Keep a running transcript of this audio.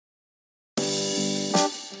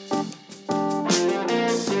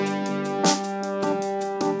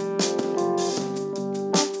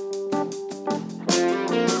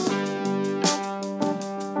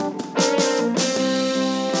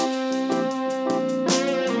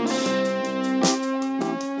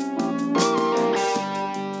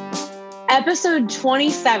episode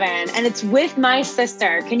 27, and it's with my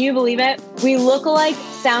sister. Can you believe it? We look alike,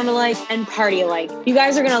 sound alike, and party alike. You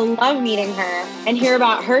guys are going to love meeting her and hear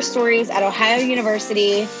about her stories at Ohio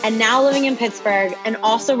University and now living in Pittsburgh and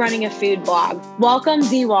also running a food blog. Welcome,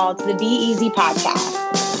 Z-Wall, to the Be Easy podcast.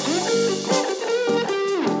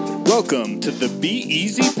 Welcome to the Be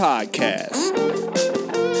Easy podcast.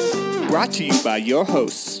 Brought to you by your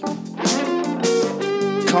hosts,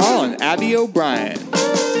 Carl and Abby O'Brien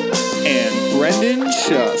and Brendan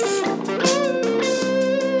Schuff.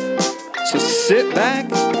 So sit back,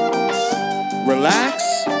 relax,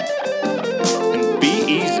 and be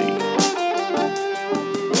easy.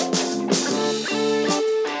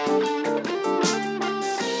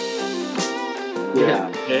 Yeah.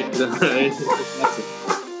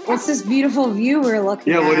 What's this beautiful view we're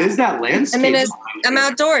looking at? Yeah, what is that landscape? I'm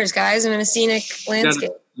outdoors, guys. I'm in a scenic landscape.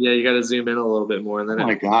 You got to zoom in a little bit more. And then Oh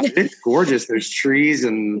my God, it's gorgeous. There's trees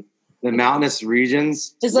and the mountainous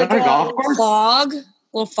regions. There's like a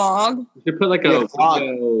little fog. You could put like a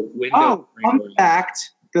window. Oh, fun fact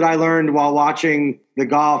that I learned while watching the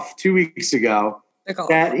golf 2 weeks ago,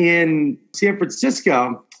 that in San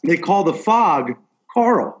Francisco, they call the fog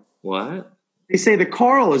Carl. What? They say the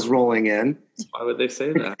Carl is rolling in. Why would they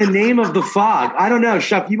say that? The name of the fog. I don't know,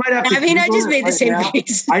 Shuff. You might have to. I mean, I just made the same now.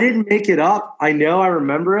 face. I didn't make it up. I know. I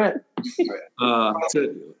remember it.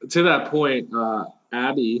 To that point,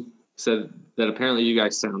 Abby said that apparently you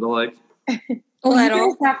guys sound alike.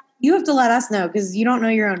 You have to let us know because you don't know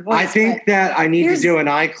your own voice. I think that I need to do an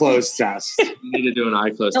eye close test. You need to do an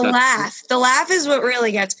eye close test. The laugh is what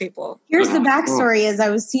really gets people. Here's the backstory: is I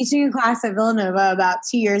was teaching a class at Villanova about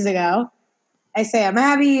 2 years ago. I say, I'm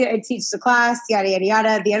Abby, I teach the class, yada, yada, yada.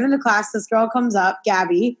 At the end of the class, this girl comes up,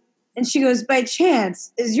 Gabby, and she goes, by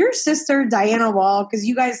chance, is your sister Diana Wall? Because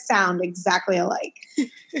you guys sound exactly alike.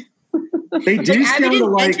 They do Abby sound didn't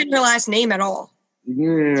alike. mention her last name at all.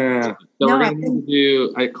 Yeah. So No, we're I going to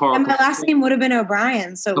do Carl. And my last name would have been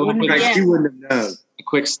O'Brien, so it wouldn't Like have she wouldn't have known. a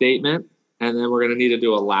quick statement, and then we're going to need to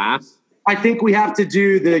do a laugh. I think we have to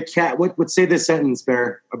do the cat. What say the sentence,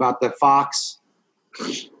 Bear, about the fox?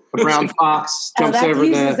 The brown fox jumps that over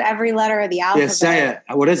uses the. every letter of the alphabet. Yeah, say it.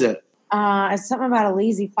 What is it? It's something about a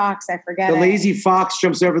lazy fox. I forget The it. lazy fox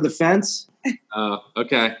jumps over the fence. Oh,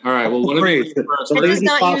 okay. All right. Well, one of you The first. The It does lazy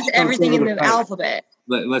not fox use jumps everything over in the the fence. alphabet.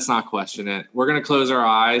 Let's not question it. We're going to close our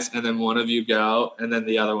eyes, and then one of you go, and then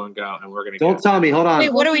the other one go, and we're going to go. Don't tell me. Hold on.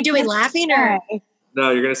 Wait, what are we doing? Laughing or? No,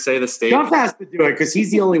 you're going to say the statement. Duff has to do it because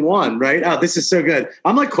he's the only one, right? Oh, this is so good.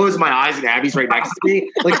 I'm like closing my eyes and Abby's right next to me.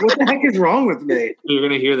 Like, what the heck is wrong with me? You're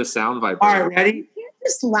going to hear the sound vibrate. All right, ready?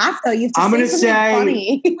 Just laugh though. You have to I'm say gonna something say-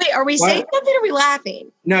 funny. Wait, are we saying something or are we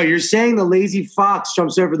laughing? No, you're saying the lazy fox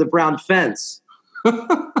jumps over the brown fence. Is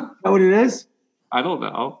that what it is? I don't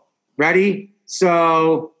know. Ready?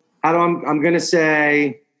 So, I'm going to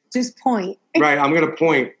say, Just point. right, I'm going to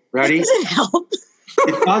point. Ready? Does it help?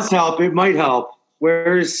 It does help. It might help.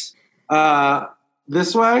 Where's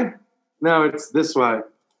this way? No, it's this way.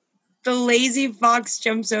 The lazy fox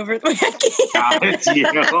jumps over. I can't. It's you.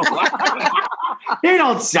 They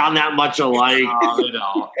don't sound that much alike. No, they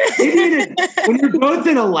don't. When you're both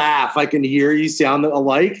in a laugh, I can hear you sound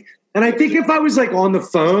alike. And I think if I was like on the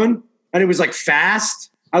phone and it was like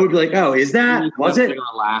fast, I would be like, oh, is that? Was it?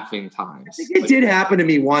 Laughing times. I think it did happen to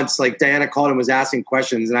me once. Like Diana called and was asking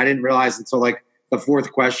questions, and I didn't realize until like the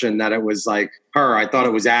fourth question that it was like her. I thought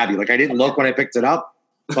it was Abby. Like I didn't look when I picked it up,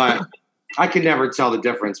 but I can never tell the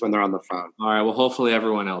difference when they're on the phone. All right. Well, hopefully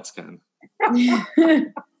everyone else can.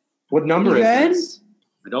 What number You is good? this?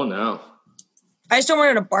 I don't know. I just don't want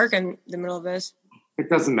her to bark in the middle of this. It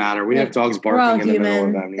doesn't matter. We have dogs We're all barking in the middle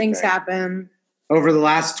of human. anything. Things happen. Over the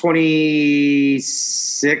last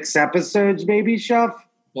 26 episodes, maybe, Shuff?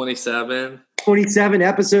 27. 27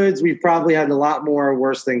 episodes, we've probably had a lot more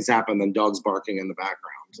worse things happen than dogs barking in the background.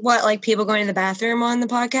 What, like people going to the bathroom on the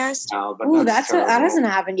podcast? No, but Ooh, that terrible. hasn't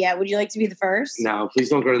happened yet. Would you like to be the first? No, please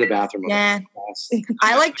don't go to the bathroom. on the Yeah. podcast.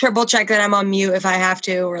 I like triple check that I'm on mute if I have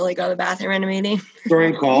to really go to the bathroom in a meeting.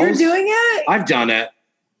 During calls? You're doing it? I've done it,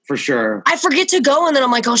 for sure. I forget to go and then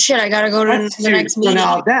I'm like, oh shit, I got to go to the next meeting.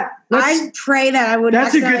 Now I pray that I would.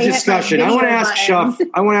 that's a good accidentally hit my discussion. I want to video ask button. Shuff.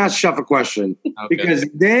 I want to ask Shuff a question. Okay. Because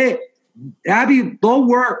Abby, they'll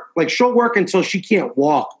work, like she'll work until she can't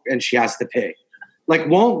walk and she has to pee. I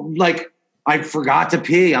forgot to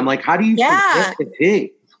pee. I'm like, how do you forget to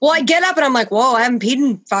pee? Well, I get up and I'm like, whoa, I haven't peed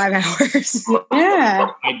in 5 hours. Yeah.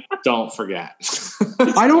 I don't forget.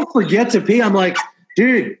 I don't forget to pee. I'm like,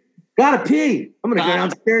 dude, gotta pee. I'm gonna go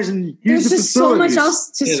downstairs and use There's the just so facilities. much else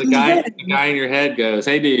to Yeah, squeeze the guy in your head goes,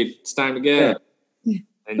 hey, dude, it's time to go. And you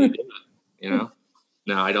do it, you know?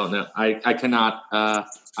 No, I don't know. I cannot.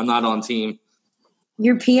 I'm not on team.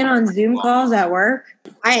 You're peeing on Zoom calls at work?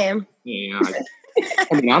 I am. Yeah,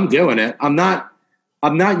 I mean, I'm doing it. I'm not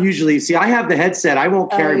usually. See, I have the headset. I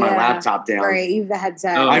won't carry my yeah. laptop down. Right, you have the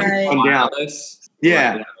headset. Oh, I Right. just come down. wireless.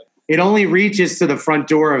 Yeah, it only reaches to the front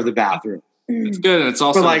door of the bathroom. It's good. And it's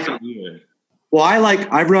also But, like- weird. Well,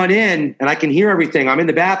 I run in and I can hear everything. I'm in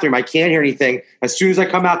the bathroom. I can't hear anything. As soon as I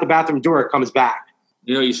come out the bathroom door, it comes back.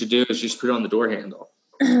 You know what you should do is just put it on the door handle.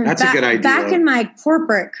 That's a good idea. Back in my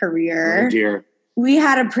corporate Oh, career, dear. we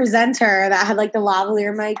had a presenter that had like the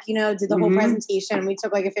lavalier mic, did the whole Mhm. presentation. And we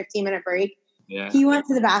took like a 15-minute break. Yeah. He went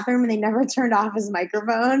to the bathroom and they never turned off his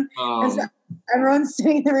microphone. And so Um, everyone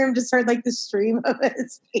sitting in the room just heard like the stream of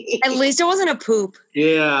his face. At least it wasn't a poop.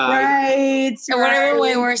 yeah. Right. It would have been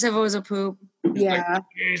way right. worse if it was a poop. Yeah.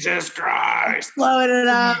 Jesus Christ. Blowing it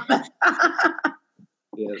up.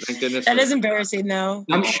 Yeah. Thank goodness. That for is embarrassing, though.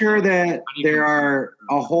 I'm sure that there are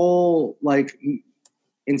a whole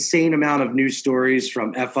insane amount of news stories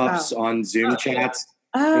from F-ups on Zoom chats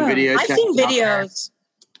and Oh. video I've chats. seen out there. videos.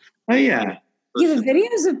 Oh, yeah. Yeah, the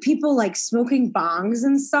videos of people like smoking bongs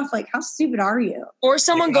and stuff. Like, how stupid are you? Or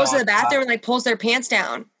someone Yeah. goes to the bathroom and like pulls their pants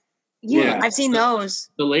down. Yeah. I've seen those.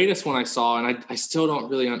 The latest one I saw, and I still don't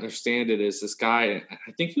really understand it, is this guy.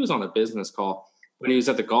 I think he was on a business call, but he was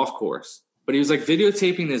at the golf course. But he was like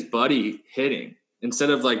videotaping his buddy hitting instead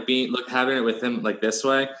of like having it with him like this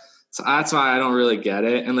way. So that's why I don't really get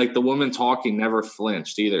it. And like the woman talking never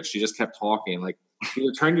flinched either. She just kept talking. Like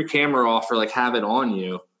either turn your camera off or like have it on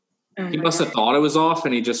you. He must have thought it was off,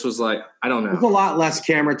 and he just was like, I don't There's a know. lot less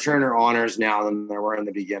camera turner honors now than there were in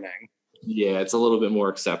the beginning. Yeah, it's a little bit more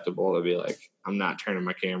acceptable to be like, I'm not turning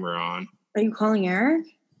my camera on. Are you calling Eric?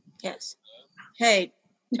 Yes. Hey,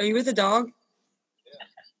 are you with the dog?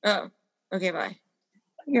 Oh, okay, bye.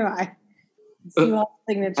 You're right.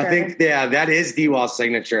 Signature. I think, yeah, that is D-Wall's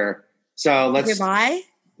signature. So let's, Okay, bye.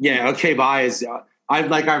 yeah, okay, bye is,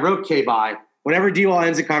 I wrote K bye. Whenever D-Wall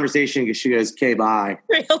ends a conversation, she goes, K bye.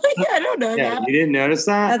 Really? I don't know Yeah, that. you didn't notice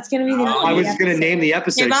that? that's going to be the name. I of was the going to name the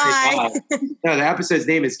episode Okay, bye. K-Bye. No, the episode's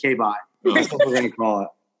name is K-Bye. That's what we're going to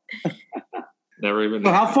call it. Never even.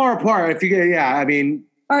 But how far apart? If you get, yeah, I mean,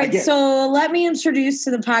 All I right, get- so let me introduce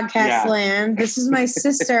to the podcast Yeah. land. This is my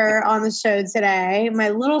sister on the show today, my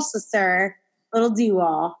little sister, little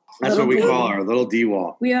D-Wall. that's Little what we D. call her, little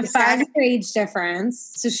D-Wall. We have Is 5 year age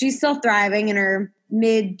difference, so she's still thriving in her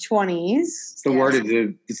mid-20s. It's the word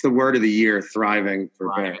of the year, thriving for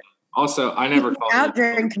Right. Bear. Also, I never called Out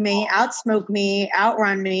drink me, outsmoke me,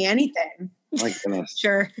 outrun me, anything. My goodness.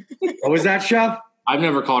 Sure. What was that, Chef? I've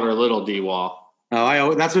never called her Little D-Wall.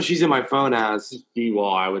 Oh, that's what she's in my phone as.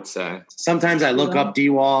 D-Wall, I would say. Sometimes I look up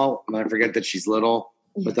D-Wall and I forget that she's little,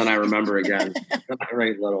 but then I remember again. I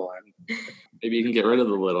write little in. Maybe you can get rid of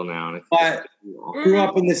the little now. And But grew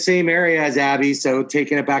up in the same area as Abby, so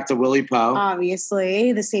taking it back to Willie Poe.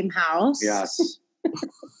 Obviously, the same house. Yes.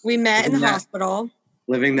 We met in the Yeah. hospital.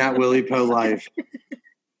 Living that Willie Poe life.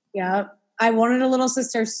 Yep. I wanted a little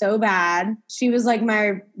sister so bad. She was like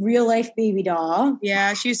my real life baby doll.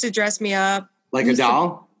 Yeah, she used to dress me up. Like a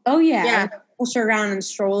doll? Oh yeah. Yeah. I would push her around in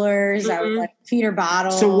strollers. I would Mhm. like feed her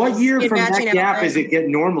bottles. So what year Get from matching that gap outfits. is it get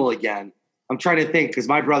normal again? I'm trying to think because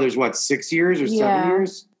my brother's 6 years or 7 Yeah.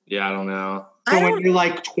 years? Yeah, I don't know. So I when don't- you're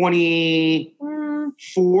like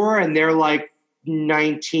 24 and they're like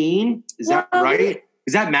 19, is that Well, right?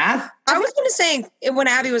 Is that math? I was going to say when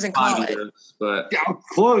Abby was in 5 college. years, but Yeah,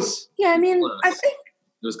 close. Yeah, I mean, Close. I think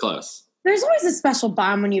it was close. there's always a special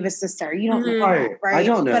bond when you have a sister. You don't know, Right. right? I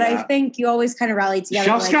don't know But I that. think you always kind of rally together.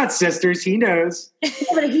 Chef's like, got sisters. He knows. yeah,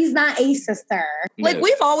 but he's not a sister. Like, No.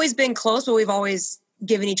 we've always been close, but we've always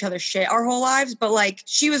given each other shit our whole lives. But like,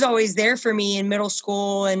 she was always there for me in middle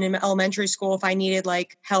school and in elementary school if I needed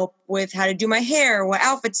like help with how to do my hair, what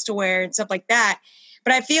outfits to wear, and stuff like that.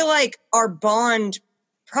 But I feel like our bond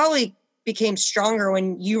probably became stronger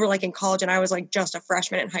when you were like in college and I was like just a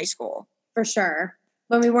freshman in high school. For sure.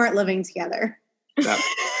 When we weren't living together.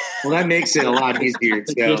 Well, that makes it a lot easier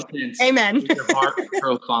too. Amen. Your heart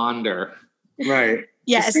grow fonder. Right.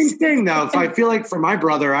 Yes. Same thing though. If I feel like for my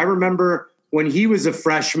brother, I remember when he was a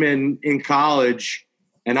freshman in college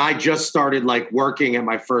and I just started like working at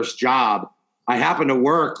my first job, I happened to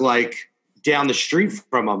work like down the street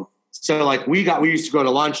from him. So like we used to go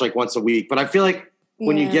to lunch like once a week, but I feel like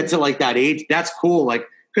when you Yeah. get to like that age, that's cool. Like,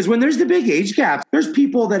 because when there's the big age gaps, there's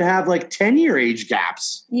people that have like 10-year age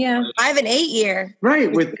gaps. Yeah. I have an 8-year.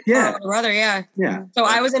 Right. With, yeah. Brother, yeah. Yeah. So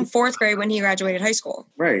I was in 4th grade when he graduated high school.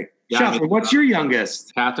 Right. Yeah, Chef, I mean- what's your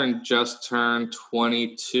youngest? Catherine just turned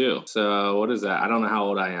 22. So what is that? I don't know how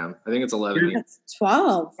old I am. I think it's 11 years. That's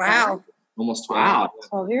 12. Wow. Almost 12. Wow.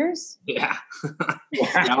 12 years? Yeah.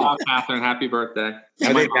 Wow, Catherine, happy birthday.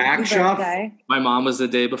 Are they back, Shuff? Birthday. My mom was the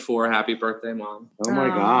day before. Happy birthday, Mom. Oh my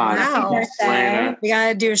God. Wow. Happy birthday. We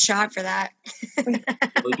gotta do a shot for that.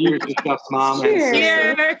 Cheers to Shuff's mom and Cheers.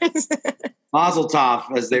 sister. Cheers. Mazel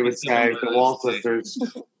tov, as they would say, the Wall sisters.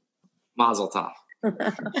 Mazel tov.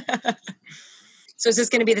 So is this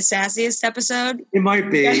going to be the sassiest episode? It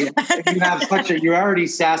might be. You have you're already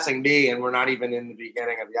sassing me, and we're not even in the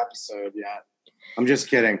beginning of the episode yet. I'm just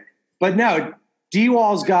kidding. But no,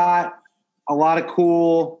 D-Wall's got a lot of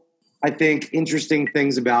cool, I think, interesting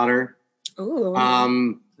things about her.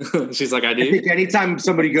 Ooh. She's like, I I do. think anytime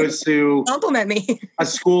somebody goes to Compliment me. a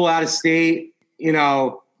school out of state, you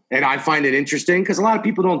know, and I find it interesting because a lot of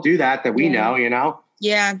people don't do that we know, you know.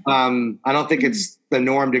 Yeah. I don't think it's the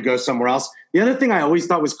norm to go somewhere else. The other thing I always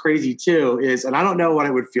thought was crazy too is, and I don't know what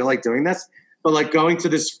it would feel like doing this, but like going to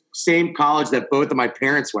this same college that both of my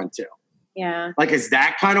parents went to. Yeah. Like, is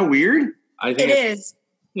that kind of weird? I think It is.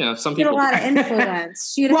 You know, some She had a people. lot of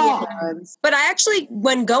influence. She had Well- influence. But I actually,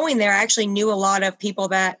 when going there, I actually knew a lot of people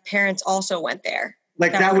that parents also went there.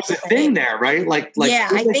 Like that was a thing there, right? Like Yeah,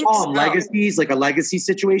 what I do they think call them? so. Legacies, like a legacy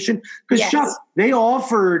situation. Because Yes. they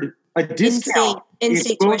offered a discount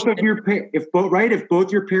In-state if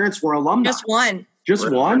both your parents were alumni. Just one. Just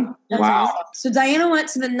one? That's Wow. awesome. So Diana went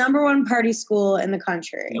to the number one party school in the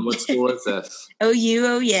country. And what school is this? OU,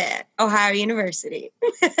 oh yeah. Ohio University.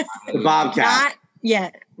 The Bobcat. Not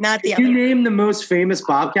yet. Not the Can you other. name the most famous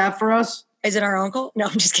Bobcat for us? Is it our uncle? No,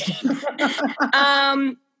 I'm just kidding.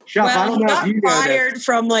 Shuff, I Well, don't he know got if you know this. fired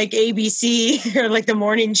from like ABC or like the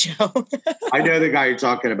morning show. I know the guy you're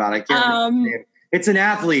talking about. I can't remember his name. It's an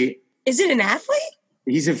athlete. Is it an athlete?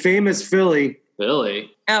 He's a famous Philly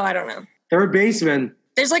Billy. Oh, I don't know. third baseman.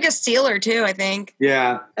 There's like a Steeler too, I think.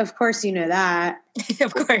 Yeah. Of course you know that.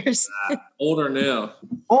 Of course. Old or new?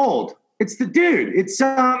 Old. It's the dude. It's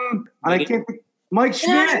I can't think. Mike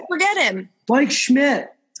Yeah, Schmidt. forget him. Mike Schmidt.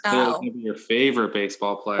 Who's Oh. going to be your favorite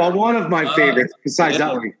baseball player? Well, one of my favorites besides yeah.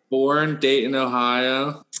 that one. Born Dayton,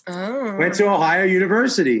 Ohio. Oh. Went to Ohio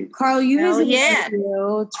University. Carl, you Hell visited yeah.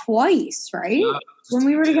 you twice, right? Uh, When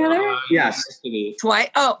we were together? Yes. University. Twice.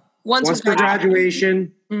 Oh, once Once was for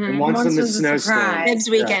graduation Mhm. and once in Once the was a snowstorm. surprise. Next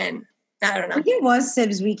weekend. I don't I know. think it was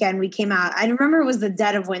Sib's weekend we came out. I remember it was the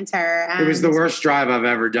dead of winter. It was the and worst drive I've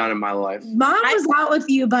ever done in my life. Mom was out with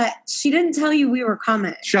you, but she didn't tell you we were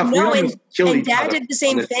coming. Shuff, No, we almost killed And each Dad other did the on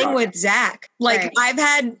same this thing drive. with Zach. Like Right. I've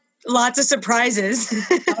had lots of surprises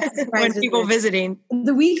when surprises people with- visiting.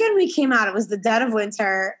 The weekend we came out, it was the dead of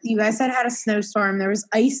winter. You guys had a snowstorm. There was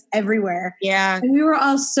ice everywhere. Yeah. And we were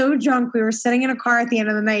all so drunk. We were sitting in a car at the end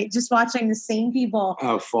of the night just watching the same people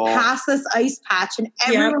Oh, fall. pass this ice patch, and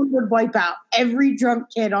everyone would wipe out. Every drunk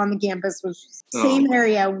kid on the campus was same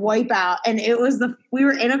area, wipe out. And it was we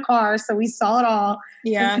were in a car, so we saw it all,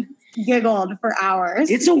 Yeah. giggled for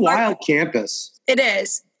hours. It's a wild campus. It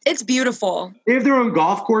is. It's beautiful. They have their own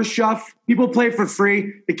golf course, Shuff. People play for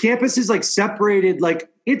free. The campus is like separated. Like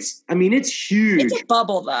it's huge. It's a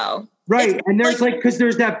bubble though. Right. It's And there's because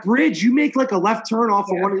there's that bridge. You make like a left turn off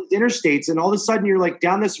of one of these interstates, and all of a sudden you're like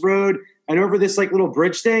down this road and over this like little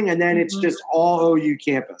bridge thing, and then it's just all OU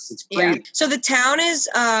campus. It's Yeah. crazy. So the town is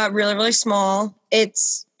really, really small.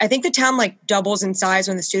 I think the town like doubles in size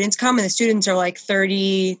when the students come, and the students are like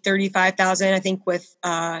 35,000, I think, with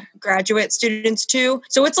graduate students too.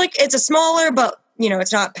 So it's a smaller, but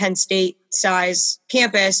it's not Penn State size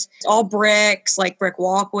campus. It's all bricks, like brick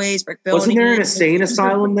walkways, brick buildings. Wasn't there an insane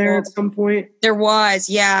asylum there at some point? There was,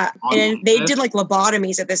 yeah. And they did like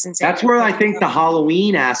lobotomies at this insane. That's where I think the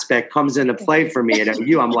Halloween aspect comes into play for me at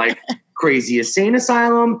OU. I'm like, crazy insane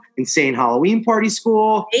asylum, insane Halloween party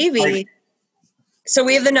school. Maybe. Like, So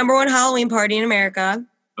we have the number one Halloween party in America.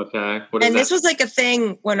 Okay. What And is this that? was like a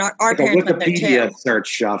thing when our like a parents went there Wikipedia too. search,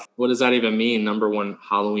 Shuff. What does that even mean? Number one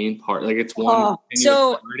Halloween party? Like it's one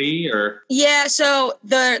so- party or Yeah, so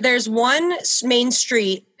there's one main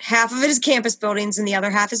street. Half of it is campus buildings and the other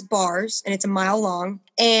half is bars, and it's a mile long.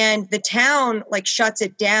 And the town like shuts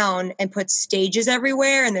it down and puts stages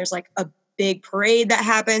everywhere, and there's like a big parade that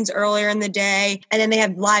happens earlier in the day, and then they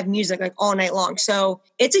have live music like all night long. So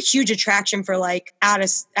it's a huge attraction for like out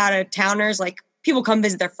of towners. Like people come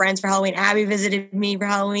visit their friends for Halloween. Abby visited me for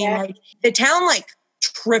Halloween. Yeah. Like the town like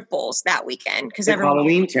triples that weekend because It's everyone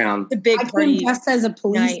Halloween town. the big I came party. dressed as a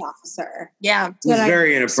police night. officer. Yeah, It was that I-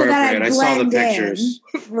 very so that I inappropriate. I saw the blend in. pictures.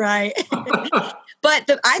 right. But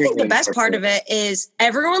I think the Extremely best part of it is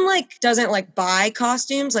everyone like doesn't like buy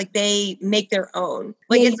costumes, like they make their own.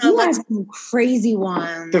 Like They it's do not have some crazy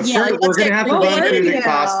ones. The Yeah, first, like, we're let's going to get have to going. run through the Yeah.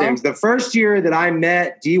 costumes. The first year that I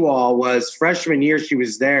met D-Wall was freshman year she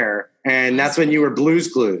was there. and that's when you were Blue's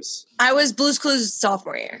Clues. I was Blue's Clues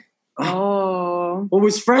sophomore year. Oh. What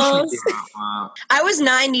was freshman Close. year? I was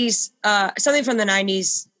 90s, something from the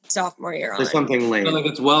 90s sophomore year on. Or something I lame. feel like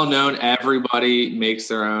it's well known. Everybody makes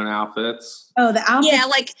their own outfits. Oh, the outfit. Yeah,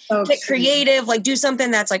 like so get extreme. creative, like do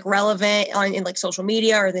something that's like relevant in like social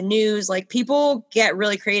media or the news. Like people get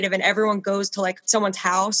really creative and everyone goes to like someone's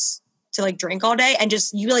house to like drink all day and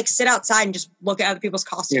just you like sit outside and just look at other people's In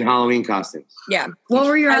costumes. Halloween costumes. Yeah. What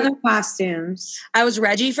were your other costumes? I was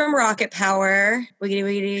Reggie from Rocket Power. Wiggity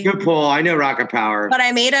wiggity. Good pull. I know Rocket Power. But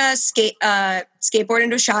I made a skateboard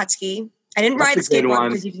into a shot ski. I didn't ride the That's a good skateboard one.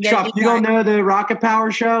 because you can get Chuck, it. you don't know the Rocket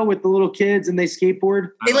Power show with the little kids and they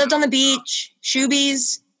skateboard? They lived on the beach,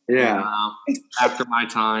 shoebies. Yeah. After my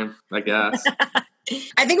time, I guess.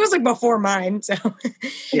 I think it was like before mine. So,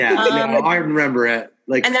 Yeah. No, I remember it.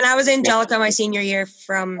 Like and then I was Angelica my senior year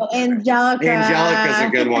from. Angelica. Angelica's a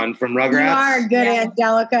good one from Rugrats. You are good, Yeah.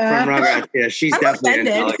 Angelica. From Rugrats. Yeah, she's I'm definitely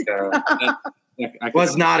offended. Angelica. I could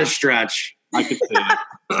Was see not it. a stretch. I could see it.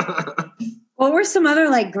 What were some other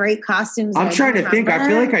like great costumes? I'm that trying you to think. I feel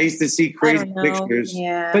remember? like I used to see crazy don't know. pictures.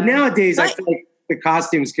 Yeah. But nowadays, I Right. feel like the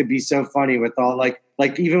costumes could be so funny with all like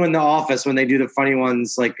even in The Office when they do the funny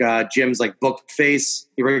ones, like Jim's like book face.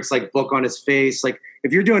 He writes like book on his face. Like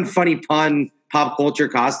if you're doing funny pun pop culture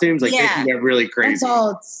costumes, like they Yeah. can get really crazy. That's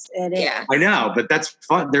all it is. Yeah. I know, but that's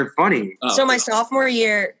fun. They're funny. Oh. So my sophomore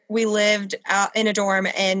year, we lived out in a dorm,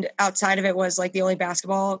 and outside of it was like the only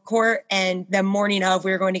basketball court. And the morning of,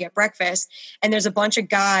 we were going to get breakfast, and there's a bunch of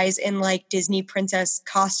guys in like Disney princess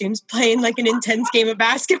costumes playing like an intense game of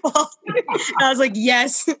basketball. And I was like,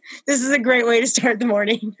 yes, this is a great way to start the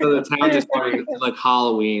morning. So the town just started like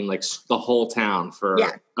Halloween, like the whole town for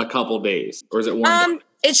Yeah. a couple days, or is it one? Day?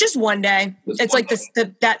 It's just one day. Just It's one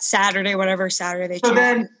like that Saturday, whatever Saturday they So choose.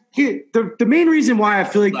 then the main reason why I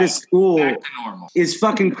feel like this school Back to normal. is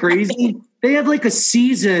fucking crazy. They have like a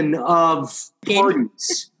season of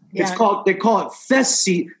parties. Yeah. They call it Fest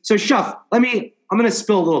Season. So Shuff, I'm gonna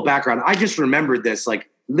spill a little background. I just remembered this like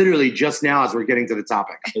literally just now as we're getting to the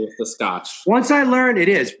topic. With the scotch. Once I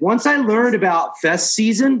learned about Fest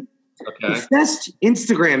season, Okay. the Fest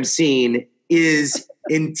Instagram scene is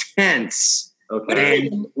intense Okay.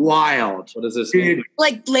 and wild. What does this Dude, mean?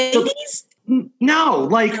 Like ladies? no,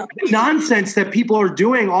 like the nonsense that people are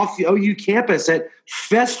doing off the OU campus at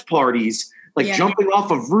fest parties, like Yeah. jumping off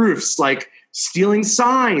of roofs, like stealing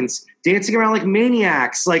signs, dancing around like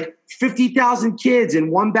maniacs, like 50,000 kids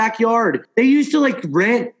in one backyard. They used to like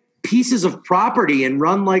rent pieces of property and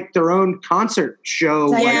run like their own concert show.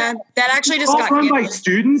 Like- Like, Yeah, that actually just all got run by canceled.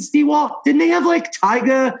 students, D-Wall. Didn't they have like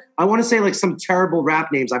Tyga? I want to say like some terrible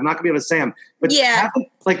rap names. I'm not gonna be able to say them. But Yeah. having,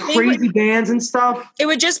 like They crazy bands and stuff. It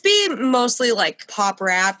would just be mostly like pop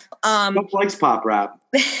rap. Who likes pop rap?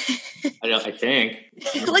 I think.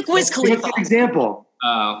 Like Wiz Give us Khalifa, an example.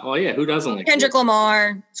 Well, yeah. Who doesn't like Kendrick it?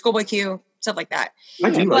 Lamar, Schoolboy Q, stuff like that. I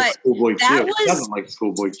do like But Schoolboy Q. that Who was- doesn't like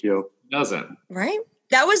Schoolboy Q? Who doesn't? Right?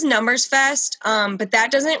 That was Numbers Fest, but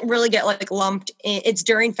that doesn't really get like lumped in. It's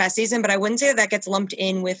during fest season, but I wouldn't say that gets lumped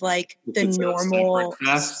in with like the It's a normal separate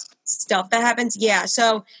fest. stuff that happens. Yeah.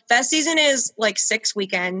 So fest season is like 6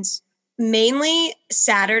 weekends, mainly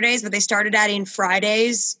Saturdays, but they started adding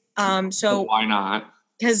Fridays. So Why not?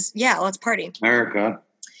 because let's party. America.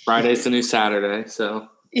 Friday's the new Saturday, so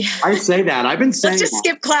Yeah. I say that. I've been saying Let's just that.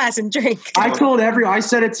 skip class and drink. I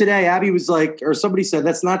said it today. Abby was like, or somebody said,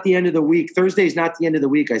 that's not the end of the week. Thursday's not the end of the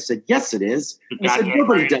week. I said, yes, it is. I said,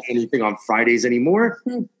 nobody does anything on Fridays anymore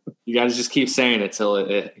you got to just keep saying it till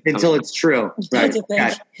it until it's true. Right. That's a thing.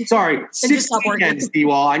 Okay. Sorry. just 6 stop working. weekends,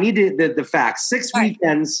 D-Wall. I need the facts. 6 All right.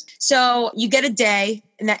 weekends. So you get a day,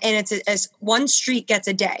 and it's as one street gets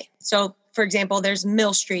a day. So, for example, there's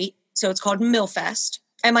Mill Street, so it's called Millfest,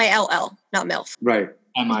 MILL, not MILF. Right.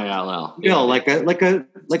 MILL. Mill, like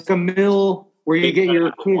a mill where you get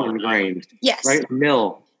your corn grained. Yes. Right?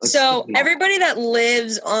 Mill. So everybody that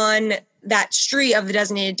lives on that street of the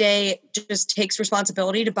designated day just takes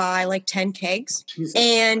responsibility to buy like 10 kegs. Jesus.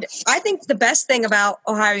 And I think the best thing about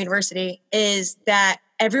Ohio University is that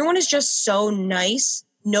everyone is just so nice.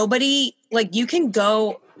 Nobody, like, you can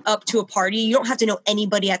go up to a party. You don't have to know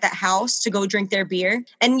anybody at that house to go drink their beer.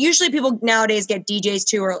 And usually people nowadays get DJs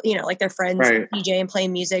too, or, like their friends Right. DJ and play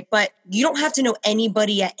music, but you don't have to know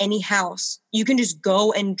anybody at any house. You can just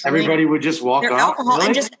go and drink Everybody would just walk their up. alcohol Really?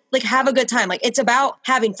 and just like have a good time. Like, it's about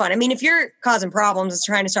having fun. I mean, if you're causing problems, it's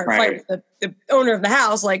trying to start a fight Right. with the owner of the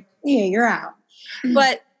house, like, Yeah, you're out.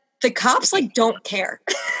 but the cops like don't care.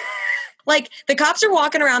 Like, the cops are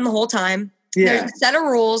walking around the whole time. yeah. There's a set of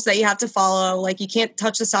rules that you have to follow. Like, you can't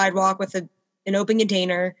touch the sidewalk with an open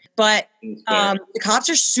container. But the cops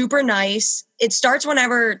are super nice. It starts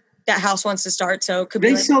whenever that house wants to start. So it could They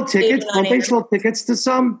be like sell tickets. 8 or Don't 9 they acres. sell tickets to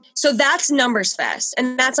some? So that's Numbers Fest,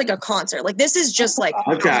 and that's like a concert. Like this is just like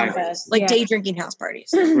Okay. house parties, like Yeah. day drinking house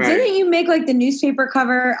parties. Right. Didn't you make like the newspaper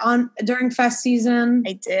cover during fest season?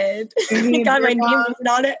 I did. Drinking a God, my beer name bong? was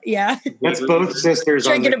on it. Yeah, That's both sisters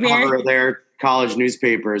on Drinking the a beer. cover of their college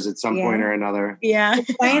newspapers at some Yeah. point or another. yeah,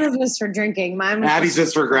 Diana's was for drinking. Mine was Abby's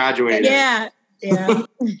just for graduating. yeah, yeah.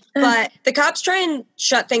 But the cops try and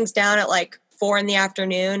shut things down at like 4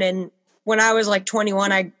 p.m. And when I was like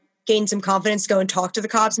 21, I gained some confidence to go and talk to the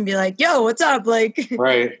cops and be like, "Yo, what's up? Like,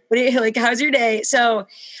 Right. what do you, like, how's your day?" So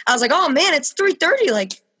I was like, "Oh man, it's 3:30.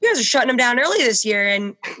 Like, you guys are shutting them down early this year."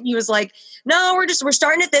 And he was like, "No, we're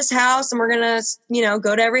starting at this house and we're gonna,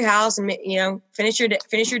 go to every house and finish your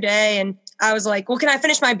day." And I was like, "Well, can I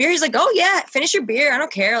finish my beer?" He's like, "Oh yeah, finish your beer. I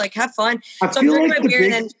don't care. Like, have fun." I So I'm feel drinking like my the beer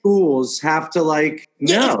big and then schools have to like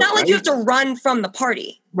yeah, know, it's not like right? you have to run from the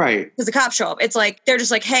party Right. because the cops show up. It's like they're just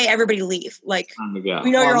like, "Hey, everybody leave." Like, Time to go. we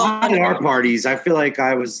know you're all Not at our parties. I feel like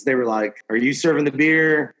they were like, "Are you serving the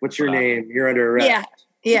beer? What's your Wow. name? You're under arrest." Yeah.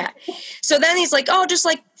 Yeah. So then he's like, "Oh, just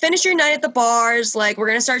like finish your night at the bars. Like, we're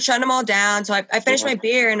going to start shutting them all down." So I finished my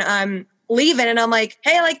beer and I'm leaving and I'm like,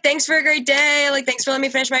 "Hey, like, thanks for a great day. Like, thanks for letting me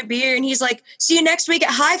finish my beer." And he's like, "See you next week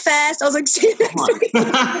at High Fest." I was like, "See you next week."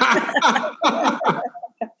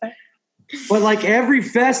 But like every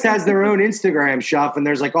fest has their own Instagram shop, and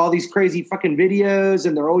there's like all these crazy fucking videos,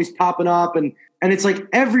 and they're always popping up, and it's like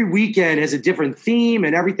every weekend has a different theme,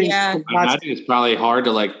 and everything's Yeah. I imagine it's probably hard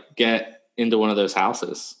to like get into one of those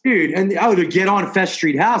houses. dude. And to get on Fest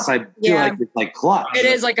Street House, I feel Yeah. like it's like clutch. It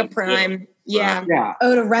is like a prime. Yeah. Yeah,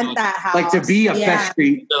 Oh, to rent that house. like to be a Yeah. Fest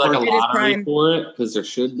Street. Is there like a It is lottery prime. for it? Because there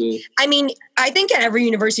should be. I mean, I think at every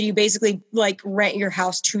university, you basically like rent your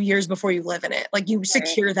house 2 years before you live in it. Like you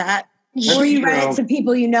secure that. Or you True. rent it to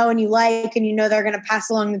people you know and you like, and you know they're going to pass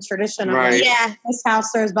along the tradition of Right. like, Yeah. this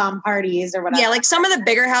house throws bomb parties or whatever. Yeah, like some of the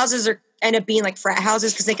bigger houses end up being like frat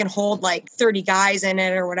houses because they can hold like 30 guys in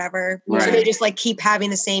it or whatever. So Right. they just like keep having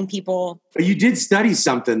the same people But you did study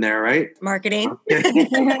something there, right? marketing. no,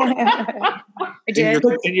 I did.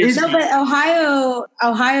 but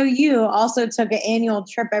Ohio U also took an annual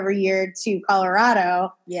trip every year to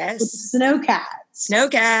Colorado with Yes. Snowcats.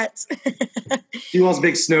 Snowcats. You all's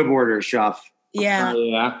big snowboarder, Shuff. Yeah.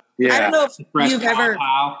 Yeah. Yeah. I don't know if Fresh you've ever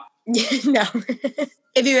pow. no.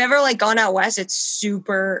 If you've ever like gone out west, it's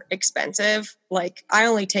super expensive. Like I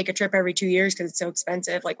only take a trip every 2 years because it's so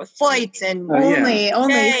expensive, like with flights and Oh, yeah.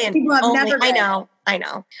 Only. Hey, and People have only- never I been.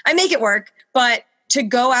 know. I make it work, but to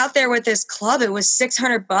go out there with this club, it was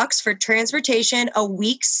 $600 for transportation, a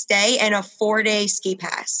week stay, and a 4-day ski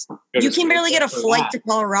pass. You can barely get a flight to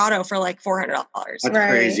Colorado for like $400. That's Right.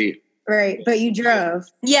 crazy. Right. But you drove.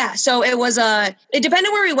 Yeah, so it was it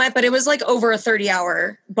depended where we went, but it was like over a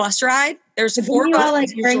 30-hour bus ride. There's Didn't 4 you all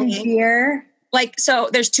buses like bring usually. beer? Like, so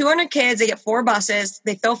there's 200 kids, they get 4 buses,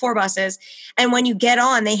 they fill 4 buses, and when you get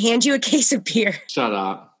on, they hand you a case of beer. Shut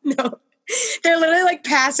up. No, they're literally like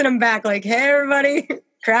passing them back, like, "Hey, everybody,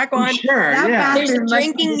 crack one." Sure. That Yeah. There's bathroom must be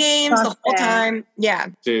drinking games the whole disgusting. time. Yeah.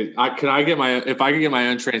 Dude, if I could get my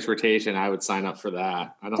own transportation, I would sign up for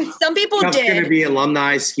that. I don't know. Some people Shuff's going to did. be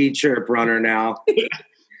alumni ski trip runner now.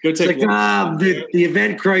 Go It's take like, one. the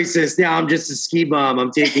event crisis. Now I'm just a ski bum. I'm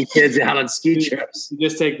taking kids out on ski trips. You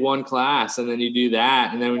just take one class and then you do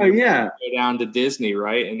that, and then when Oh, you yeah. go down to Disney,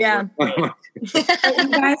 right? And Yeah. But you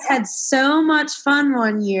guys had so much fun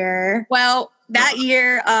one year. Well, that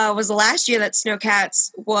year was the last year that Snowcats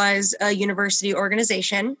was a university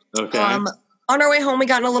organization. Okay. On our way home, we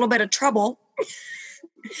got in a little bit of trouble.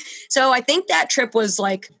 So I think that trip was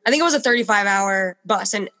like, I think it was a 35-hour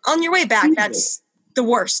bus. And on your way back, that's the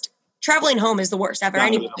worst. Traveling home is the worst ever.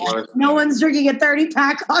 No one's drinking a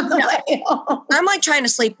 30-pack on the way home. I'm like trying to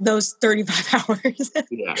sleep those 35 hours.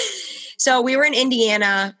 Yeah. So we were in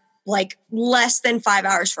Indiana, like less than 5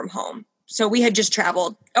 hours from home. So we had just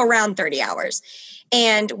traveled around 30 hours.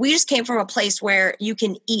 And we just came from a place where you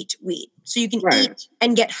can eat weed. So you can Right. eat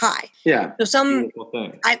and get high. Yeah. So some, Beautiful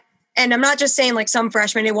thing. and I'm not just saying like some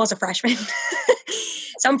freshman, it was a freshman.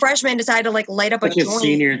 Some freshman decided to like light up Such a a joint.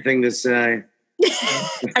 senior thing to say.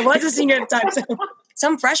 I was a senior at the time. So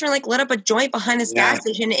some freshman like lit up a joint behind this Yeah. gas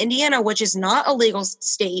station in Indiana, which is not a legal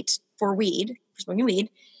state for weed, for smoking weed.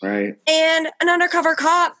 Right. And an undercover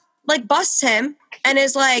cop like busts him and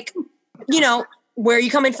is like, where are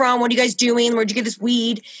you coming from? What are you guys doing? Where'd you get this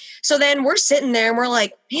weed? So then we're sitting there and we're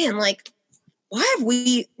like, man, like, why have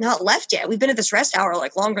we not left yet? We've been at this rest hour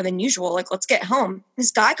like longer than usual. Like, let's get home.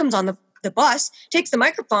 This guy comes on the bus, takes the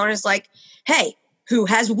microphone and is like, hey, who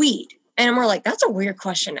has weed? And we're like, that's a weird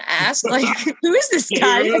question to ask. Like, who is this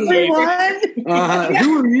guy? Everyone.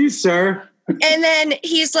 Who are you, sir? And then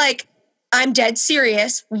he's like, I'm dead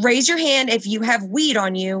serious. Raise your hand if you have weed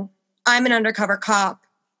on you. I'm an undercover cop.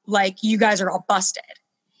 Like, you guys are all busted.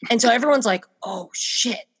 And so everyone's like, oh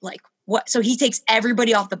shit. Like, what? So he takes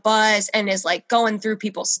everybody off the bus and is like going through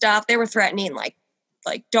people's stuff. They were threatening like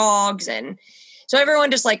dogs. And so everyone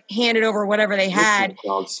just like handed over whatever they had.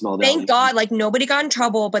 Thank God, like nobody got in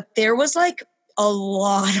trouble, but there was like a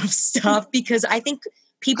lot of stuff because I think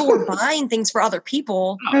people were buying things for other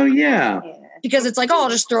people. Oh yeah. Because it's like, oh, I'll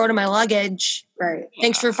just throw it in my luggage. Right.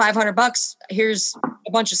 Thanks for $500. Here's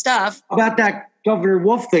a bunch of stuff. About that Governor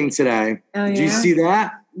Wolf thing today. Oh, Did you see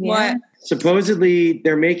that? What? Supposedly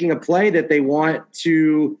they're making a play that they want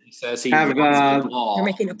to He says he have. You're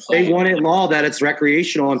making a play. They want it law that it's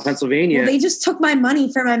recreational in Pennsylvania. Well, they just took my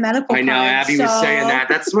money for my medical I know card, Abby was saying that.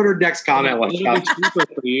 That's what her next comment was. It'll be cheaper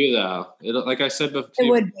for you, though. Like I said before. It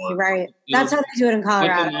would be, right. That's how they do it in Like the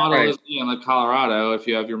Colorado. model Right. is, like Colorado, if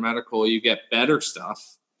you have your medical, you get better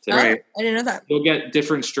stuff. Oh, Right. I didn't know that. You'll get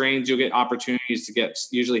different strains. You'll get opportunities to get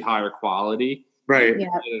usually higher quality Right. Yeah.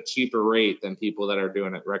 at a cheaper rate than people that are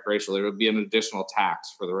doing it recreationally. It would be an additional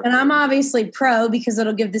tax for the And I'm recreational. obviously pro because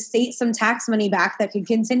it'll give the state some tax money back that could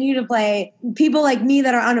continue to play people like me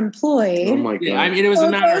that are unemployed. Oh my god. Yeah, I mean, it was So a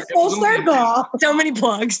it matter. goes full circle. So many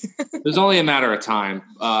plugs. It was only a matter of time.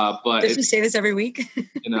 But Does we say this every week?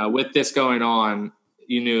 with this going on,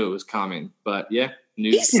 you knew it was coming. But yeah,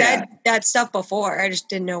 He said that stuff before. I just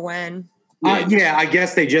didn't know when. Yeah, I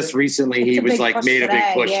guess they just recently he It's a was big like push made a big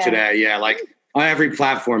today, push yeah. today. Yeah, like every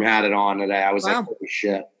platform had it on today. I was Wow. like, holy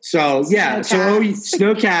shit. So yeah, so Snowcats.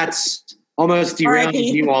 Snowcats almost derailed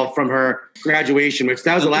R.I.P. you all from her graduation, which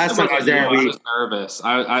that was the last time I was there. I was nervous.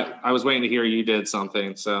 I was waiting to hear you did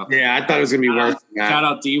something. So Yeah, I thought it was gonna be worse than that. shout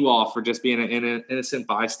out D-Wall for just being an innocent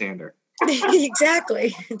bystander.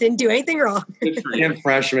 Exactly. Didn't do anything wrong. Good for you. Damn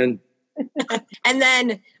freshman. And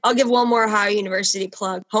then I'll give one more Ohio University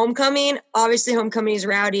plug. Homecoming. Obviously, homecoming is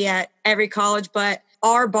rowdy at every college, but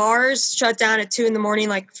our bars shut down at 2 a.m,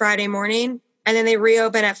 like Friday morning, and then they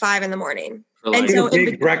reopen at 5 a.m. For And like, so Big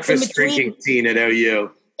in breakfast between- drinking scene at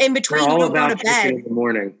OU. In We're between, you all don't go to about drinking bed. in the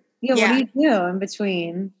morning. Yeah, Yeah. what do you do in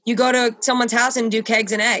between? You go to someone's house and do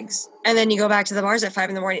kegs and eggs, and then you go back to the bars at 5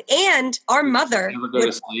 a.m. And our mother, never go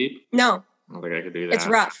to sleep. no, I don't think I could do that. it's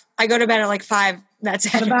rough. I go to bed at like 5. That's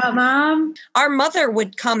What it. about mom? Our mother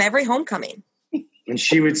would come every homecoming. And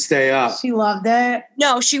she would stay up. She loved it.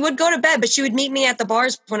 No, she would go to bed, but she would meet me at the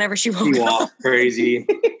bars whenever she woke You up. all crazy.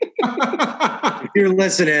 If you're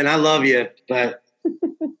listening, I love you, but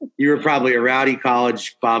you were probably a rowdy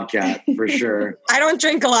college bobcat for sure. I don't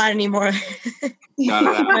drink a lot anymore. Got it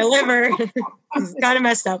out. My liver is kind of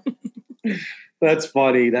messed up. That's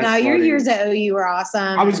funny. That's No, your funny. years at OU were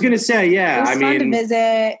awesome. I was gonna say, It yeah. was I fun mean, to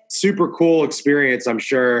visit. super cool experience, I'm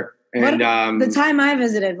sure. And The time I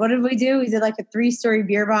visited, what did we do? We did like a 3-story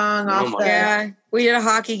beer bong Oh off my the Yeah, we did a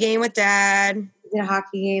hockey game with Dad. we did a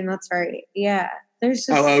hockey game. That's right. Yeah. There's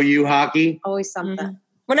just OU hockey. always something.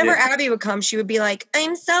 Whenever Yeah. Abby would come, she would be like,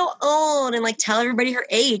 I'm so old, and like tell everybody her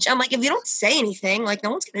age. I'm like, if you don't say anything, like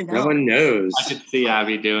no one's gonna know. No one knows. I could see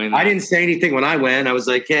Abby doing that. I didn't say anything when I went. I was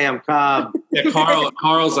like, "Hey, I'm Cobb. Yeah,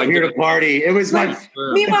 Carl's like, I'm here to party." It was my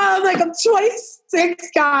Meanwhile, I'm like, I'm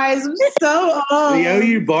 26, guys. I'm so old. the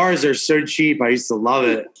OU bars are so cheap. I used to love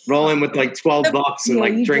it. Rolling with like $12 and Yeah,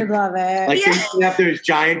 like you drink did love it. like Yeah. they used to have those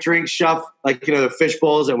giant drink shuff, like the fish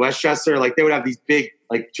bowls at Westchester. Like they would have these big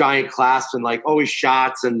like giant clasps and like always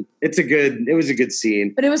shots, and it was a good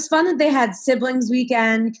scene. But it was fun that they had siblings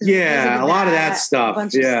weekend. 'cause Yeah, a lot of that a stuff.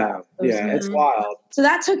 bunch of Yeah, stuff. It was yeah, it's good. wild. So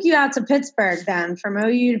that took you out to Pittsburgh then, from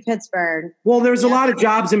OU to Pittsburgh. Well, there's a lot of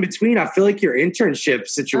jobs in between. I feel like your internship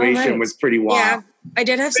situation right. was pretty wild. Yeah, I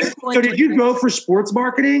did have some. So did you go for sports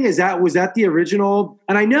marketing? Was that the original?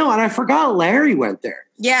 And I forgot Larry went there.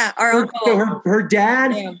 Yeah, our So uncle. her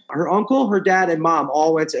dad, Yeah. her uncle, her dad, and mom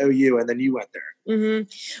all went to OU, and then you went there.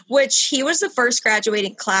 Which he was the first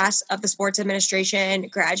graduating class of the sports administration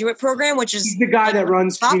graduate program, which is He's the guy that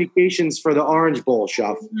runs communications for the Orange Bowl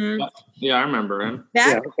shop. Mhm. yeah, I remember him.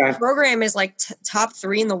 that Yeah, okay. program is like top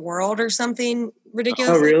 3 in the world or something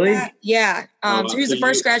ridiculous. Oh, really? Like that. Yeah. Oh, So he was so the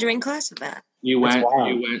first you- graduating class of that. You That's went. wild.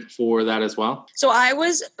 You went for that as well. So I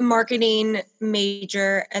was marketing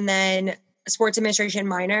major and then sports administration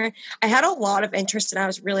minor. I had a lot of interest and I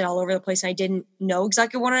was really all over the place and I didn't know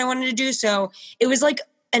exactly what I wanted to do. So it was like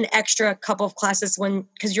an extra couple of classes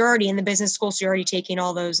because you're already in the business school, so you're already taking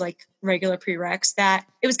all those like regular prereqs, that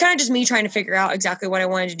it was kind of just me trying to figure out exactly what I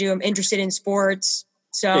wanted to do. I'm interested in sports.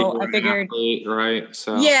 So I figured, Athlete, right?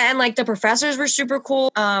 So yeah, and like the professors were super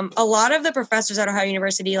cool. A lot of the professors at Ohio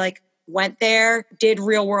University like went there, did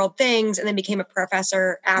real world things, and then became a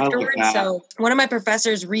professor afterwards. So one of my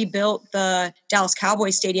professors rebuilt the Dallas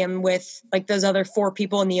Cowboys stadium with like those other 4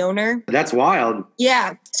 people and the owner. That's wild.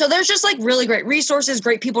 Yeah. So there's just like really great resources,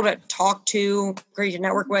 great people to talk to, great to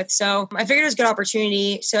network with. So I figured it was a good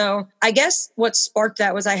opportunity. So I guess what sparked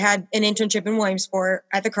that was I had an internship in Williamsport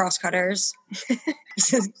at the Crosscutters.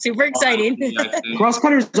 Super exciting.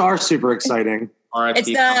 Crosscutters are super exciting. It's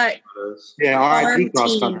the RIP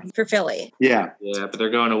team for Philly. Yeah, but they're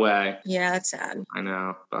going away. Yeah, that's sad. I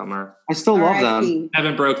know, bummer. I still love them.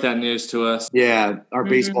 Evan broke that news to us. Yeah, our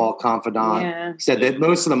baseball confidant said that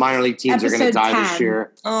most of the minor league teams are going to die this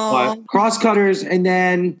year. Oh. But Crosscutters, and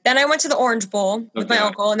then I went to the Orange Bowl with my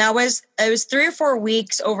uncle, and it was 3 or 4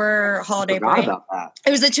 weeks over holiday break. About that.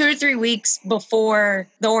 It was the 2 to 3 weeks before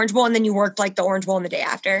the Orange Bowl, and then you worked like the Orange Bowl in the day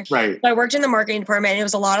after. Right. So I worked in the marketing department, and it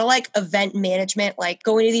was a lot of like event management, like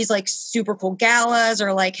going to these like super cool galas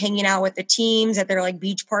or like hanging out with the teams at their like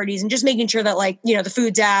beach parties and just making sure that like, you know, the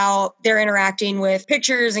food's out, they're interacting with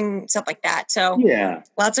pictures and stuff like that. So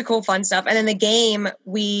lots of cool fun stuff. And then the game,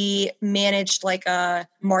 we managed like a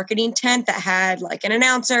marketing tent that had like an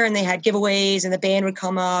announcer and they had giveaways and the band would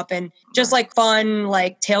come up and just like fun,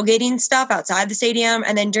 like tailgating stuff outside the stadium.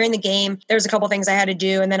 And then during the game, there was a couple things I had to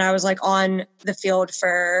do. And then I was like on the field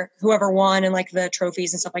for whoever won and like the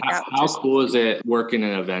trophies and stuff like that. How cool is it working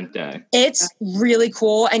an event day? It's really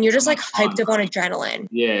cool. And you're just like hyped up on adrenaline.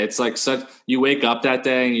 Yeah. It's like you wake up that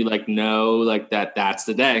day and you like know like that's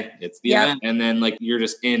the day. It's the event. And then like you're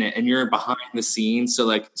just in it and you're behind the scenes. So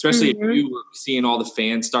like, especially if you were seeing all the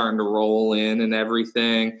fans starting to roll in and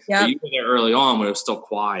everything. Yeah. You were there early on when it was still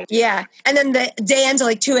quiet. Yeah. And then the day ends at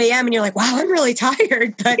like 2 a.m. and you're like, wow, I'm really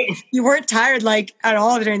tired. But you weren't tired like at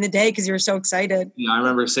all during the day because you were so excited. Yeah. I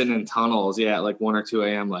remember sitting in tunnels. Yeah. At like 1 or 2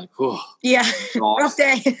 a.m. Like, whew. Yeah. Awesome. Rough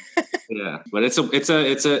day. Yeah. But it's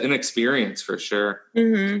an experience for sure.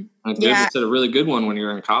 Mm-hmm. It's a really good one when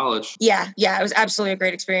you're in college. Yeah. It was absolutely a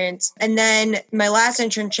great experience. And then my last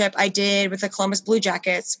internship I did with the Columbus Blue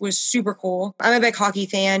Jackets was super cool. I'm a big hockey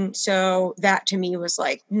fan, so that to me was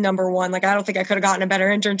like number one. Like I don't think I could have gotten a better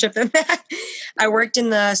internship than that. I worked in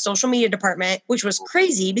the social media department, which was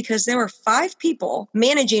crazy because there were 5 people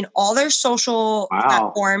managing all their social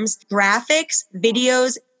platforms, graphics,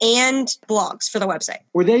 videos, and blogs for the website.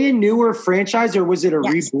 Were they a newer franchise or was it a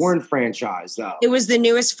reborn franchise though? It was the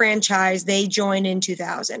newest franchise. They joined in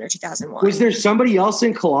 2000 or 2001. Was there somebody else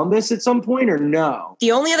in Columbus at some point or no?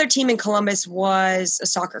 The only other team in Columbus was a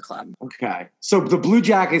soccer club. Okay. So the Blue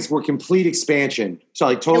Jackets were complete expansion. So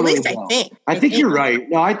like totally. At least I think. I think you're right.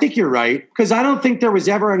 No, I think you're right. Because I don't think there was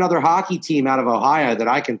ever another hockey team out of Ohio that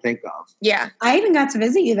I can think of. Yeah. I even got to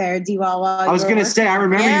visit you there, D-Wall. I was going to say, I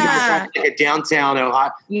remember you guys like a downtown Ohio.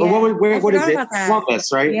 Yeah. What is it?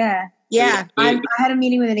 Columbus, right? Yeah. Yeah. I had a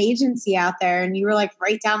meeting with an agency out there and you were like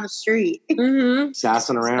right down the street. Mm-hmm.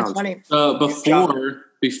 Sassing around. That's funny.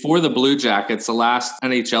 Before the Blue Jackets, the last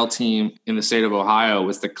NHL team in the state of Ohio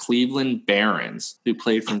was the Cleveland Barons, who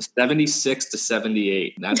played from 76 to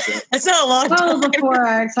 78. That's it. That's not a long time. Well, before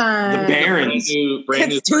our time. The Barons. Brand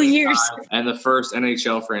new That's 2 years. And the first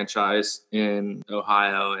NHL franchise in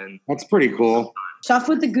Ohio. And that's pretty cool. Stuff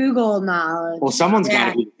with the Google knowledge. Well, someone's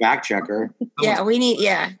got to be the fact checker. Yeah, we need,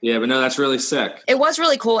 Yeah, but no, that's really sick. It was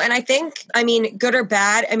really cool. And I think, I mean, good or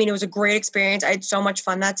bad, I mean, it was a great experience. I had so much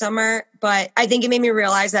fun that summer. But I think it made me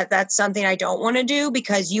realize that that's something I don't want to do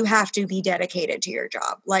because you have to be dedicated to your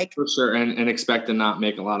job. Like for sure. And expect to not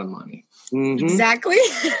make a lot of money. Mm-hmm. Exactly.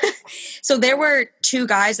 So there were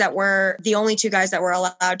the only 2 guys that were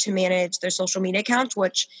allowed to manage their social media accounts,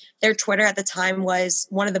 which their Twitter at the time was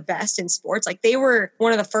one of the best in sports. Like they were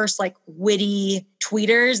one of the first like witty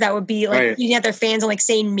tweeters that would be like tweeting at their fans and like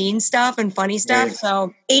saying mean stuff and funny stuff. Right.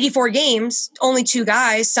 So 84 games, only 2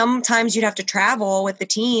 guys. Sometimes you'd have to travel with the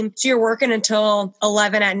team. So you're working until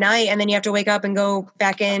 11 at night and then you have to wake up and go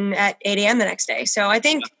back in at 8 a.m. the next day. So I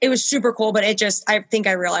think it was super cool, but I think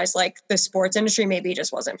I realized like the sports industry maybe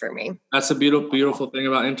just wasn't for me. That's a beautiful thing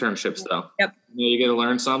about internships though. Yep. You get to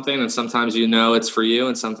learn something and sometimes it's for you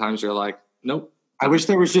and sometimes you're like, nope. I wish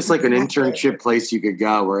there was just like an internship place you could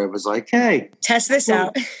go where it was like, hey, test this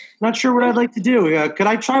out. Not sure what I'd like to do. Could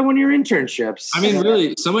I try one of your internships? I mean,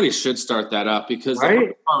 really, somebody should start that up because the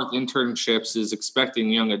hard part with internships is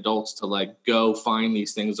expecting young adults to like go find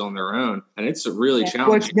these things on their own, and it's really challenging.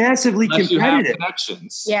 Well, it's massively unless competitive. you have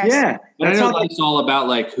connections. Yes. Yeah, and I know it's all about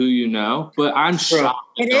like who you know, but I'm shocked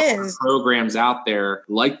that there are programs out there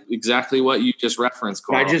like exactly what you just referenced.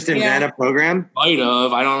 Carl. I just invent a program. I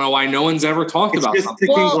don't know why no one's ever talked about just something.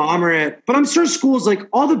 The conglomerate, but I'm sure schools like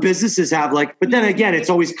all the businesses have like. But then again,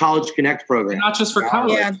 it's always college College Connect program. Not just for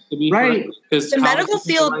college. Yeah. To be Right. Because The medical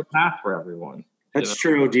field- the right path for everyone. That's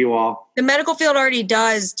true, D-Wall. The medical field already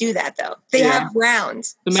does do that, though. They Yeah. have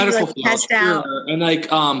rounds. The So you, medical like, field, test out. sure. And like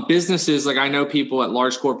businesses, like I know people at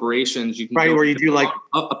large corporations, you can Right, go where you do like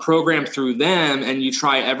a program through them, and you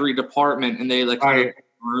try every department, and they like kind of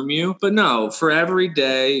groom you. But no, for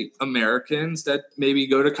everyday Americans that maybe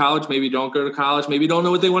go to college, maybe don't go to college, maybe don't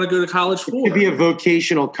know what they want to go to college for. it could be a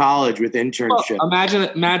vocational college with internship. Well,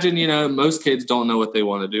 imagine, most kids don't know what they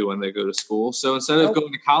want to do when they go to school. So instead of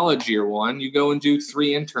going to college year one, you go and do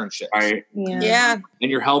 3 internships. Right. Yeah.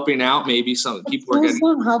 And you're helping out maybe some people are Schools getting.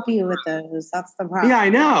 won't help you with those. That's the problem. Yeah, I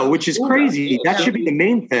know, which is crazy. That should be the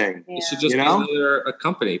main thing. It should just You know? be a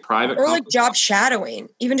company, private Or like company. job shadowing,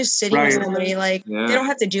 even just sitting Right. with somebody. Like Yeah. they don't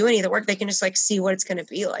have to do any of the work; they can just like see what it's going to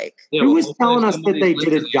be like. Yeah, Who well, was hopefully telling us that somebody's they did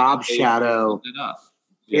a listening job and they shadow looked it up,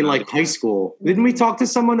 you in know? like high school? Didn't we talk to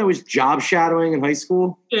someone that was job shadowing in high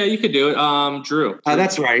school? Yeah, you could do it. Drew.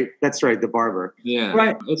 That's right. That's right. The barber. Yeah.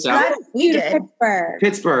 Right. It's So out. I did We to did. Pittsburgh.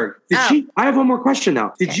 Pittsburgh. Oh. I have one more question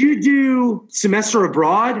now. Did you do semester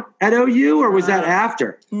abroad at OU or was that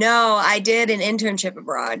after? No, I did an internship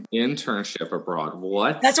abroad. Internship abroad.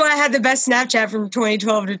 What? That's why I had the best Snapchat from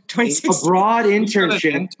 2012 to 2016 Abroad You got an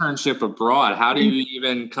internship. internship abroad. How do you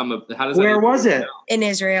even come up? How does Where that was it? in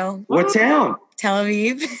Israel, What town? Tel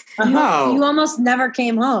Aviv. Oh. You almost never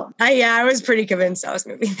came home. I was pretty convinced I was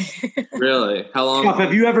moving there. Really? How long? Jeff,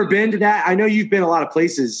 have you ever been to that? I know you've been a lot of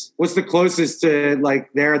places. What's the closest to like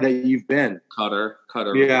there that you've been? Qatar.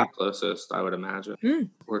 Qatar Yeah. was the closest, I would imagine. Hmm.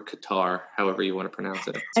 Or Qatar, however you want to pronounce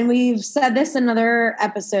it. And we've said this in other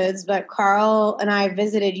episodes, but Carl and I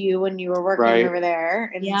visited you when you were working Right. over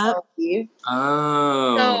there in Yeah. Tel Aviv.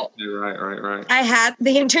 Oh, okay, right. I had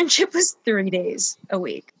the internship was 3 days a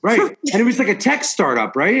week. Right. And it was like a tech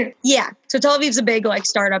startup, right? Yeah. So Tel Aviv's a big like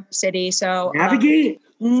startup city. So Navigate?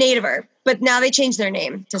 Nativer. But now they changed their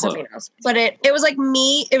name to something else. But it was like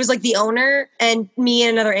me, it was like the owner and me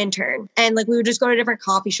and another intern. And like we would just go to different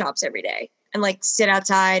coffee shops every day and like sit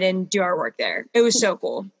outside and do our work there. It was so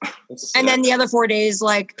cool. That's And sick. then the other 4 days,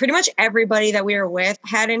 like pretty much everybody that we were with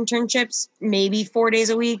had internships, maybe 4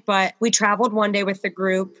 days a week, but we traveled one day with the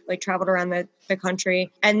group, like traveled around the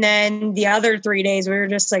country. And then the other 3 days we were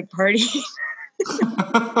just like partying.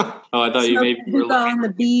 Oh, I thought you maybe were Go on looking the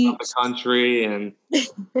at beach. the country and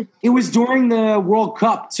It was during the World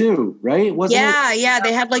Cup too, right? Wasn't it? Yeah.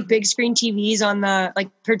 They had like big screen TVs on the like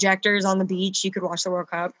projectors on the beach. You could watch the World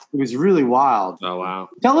Cup. It was really wild. oh wow.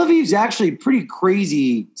 Tel Aviv's actually pretty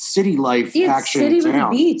crazy city life It's action city with a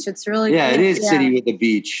town. beach. It's really Yeah, it cool. is city with the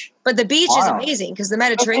beach. But the beach Wow. is amazing because the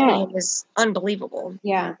Mediterranean is unbelievable.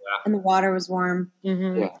 Yeah. And the water was warm.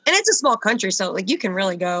 Mhm. Yeah. And it's a small country, so like you can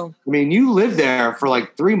really go. I mean, you lived there for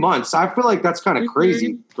like 3 months. I feel like that's kind of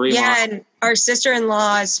crazy. 3 Yeah, months. and our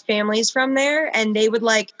sister-in-law's family's from there, and they would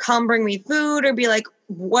like come bring me food or be like,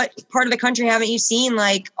 what part of the country haven't you seen?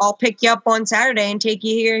 Like, I'll pick you up on Saturday and take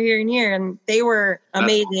you here, here, and here. And they were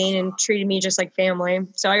amazing and treated me just like family.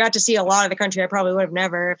 So I got to see a lot of the country I probably would have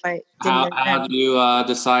never if I didn't. live How there. do you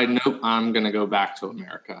decide? Nope, I'm gonna go back to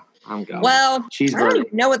America. I'm going. Well, I don't Cheeseburger. even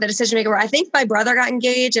know what the decision maker was. I think my brother got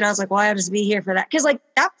engaged, and I was like, well, I have to be here for that. Because, like,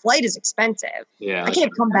 that flight is expensive. yeah, I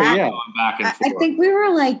can't come back. yeah. Going back and I forth. think we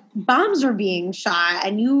were like, bombs were being shot,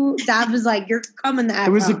 and Dad was like, "You're coming the F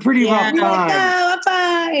It was a home." pretty Yeah. rough You're like, time. "No, I'm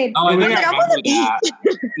fine." Oh, I think It I I'm on the remember that.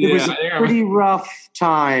 It was Yeah, I think I a pretty rough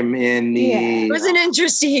time in the. Yeah. It was an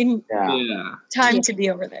interesting Yeah. yeah, time to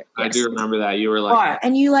be over there. I Yes. do remember that. You were like, But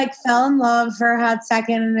And you like fell in love for a hot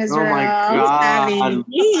second in Israel. oh my god,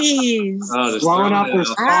 Jeez. oh, just blowing throwing up it her out.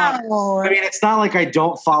 spot. Wow. I mean, it's not like I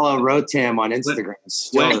don't follow Rotam on Instagram.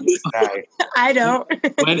 Still to this day. I don't.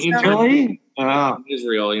 When intern Really? Oh. in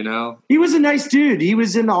Israel, you know. He was a nice dude. He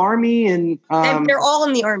was in the army and They're all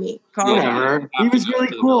in the army, Carl. whatever. He was really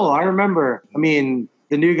cool. I remember. I mean,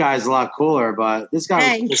 the new guy's a lot cooler, but this guy was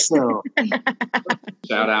Thanks. still.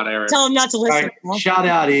 Shout out, Eric. Tell him not to All listen. right, shout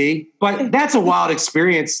out, E. But that's a wild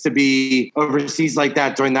experience to be overseas like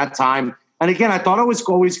that during that time. And again, I thought it was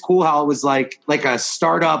always cool how it was like a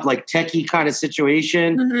startup, like techie kind of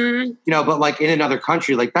situation, Mhm. you know, but like in another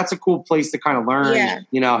country. Like that's a cool place to kind of learn, Yeah.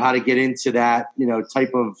 you know, how to get into that, you know,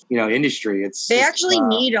 type of, you know, industry. They actually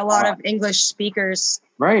need a lot uh, of English speakers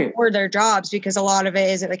right. for their jobs because a lot of it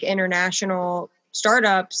is like international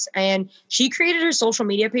startups. And she created her social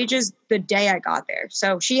media pages the day I got there.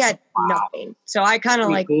 So she had nothing. So I kind of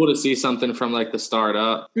It's like, cool to see something from like the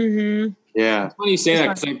startup. mhm. Yeah. It's funny you say It's that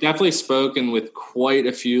because I've definitely spoken with quite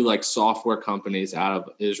a few like software companies out of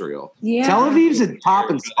Israel. Yeah. Tel Aviv's a top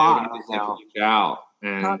and They spot would right just, like, now. reach out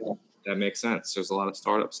and That makes sense. There's a lot of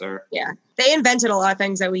startups there. Yeah. They invented a lot of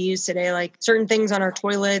things that we use today, like certain things on our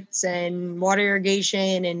toilets and water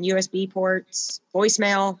irrigation and USB ports,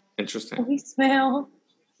 voicemail. Interesting.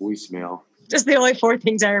 Voicemail. Just the only 4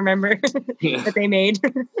 things I remember Yeah. that they made.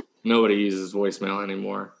 Nobody uses voicemail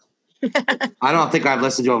anymore. I don't think I've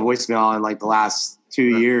listened to a voicemail in like the last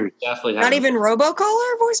 2 years. Definitely Not haven't. even robocall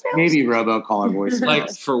voicemail? Maybe robocaller voicemail.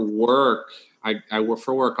 Like for work, I work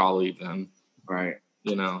for work. I'll leave them. Right.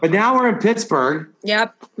 You know. But now we're in Pittsburgh.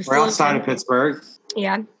 Yep. We're outside of Pittsburgh.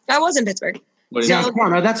 Yeah. I was in Pittsburgh. What do you Yeah, mean? come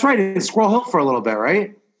on. No, that's right. In Squirrel Hill for a little bit,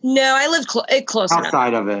 right? No, I lived close enough.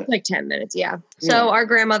 Outside of it. Like 10 minutes, yeah. Yeah. So our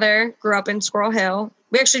grandmother grew up in Squirrel Hill.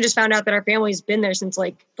 We actually just found out that our family's been there since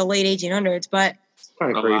like the late 1800s. But,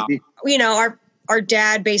 Kind of Oh, wow. crazy. you know, our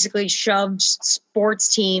dad basically shoved sports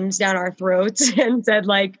teams down our throats and said,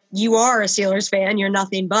 like, you are a Steelers fan. You're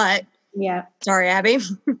nothing but. Yeah. Sorry, Abby.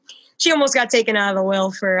 She almost got taken out of the will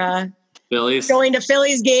for Phillies. going to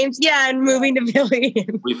Phillies games. Yeah, and moving to Philly.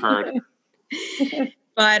 We've heard.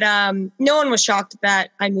 But no one was shocked that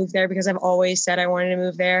I moved there because I've always said I wanted to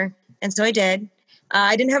move there. And so I did.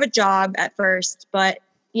 I didn't have a job at first, but,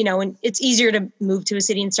 you know, and it's easier to move to a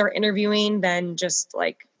city and start interviewing than just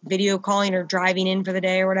like video calling or driving in for the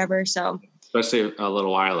day or whatever. So, Especially a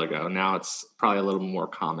little while ago. Now it's probably a little more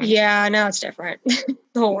common. yeah, now it's different.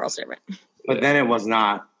 The whole world's different. But then it was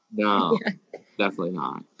not. No, definitely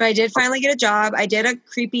not. But I did finally get a job. I did a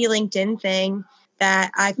creepy LinkedIn thing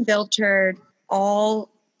that I filtered all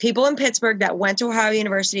people in Pittsburgh that went to Ohio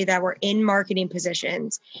University that were in marketing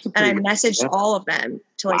positions. And I messaged all of them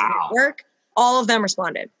to like Wow. network. All of them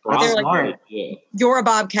responded. That's They're like, smart. Yeah. you're a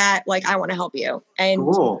Bobcat. Like, I want to help you. And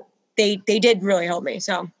Cool. they did really help me.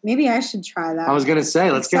 So Maybe I should try that. I was gonna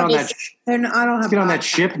say, let's get on that. I don't Let's have get on that podcasts.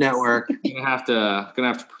 ship network. Gonna have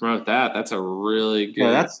to promote that. That's a really good. Yeah,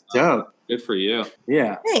 that's dope. good for you.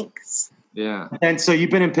 Yeah. thanks. Yeah. And so you've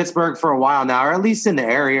been in Pittsburgh for a while now, or at least in the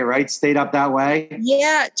area, right? Stayed up that way.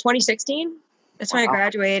 Yeah, 2016. That's when I Wow.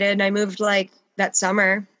 graduated. And I moved like that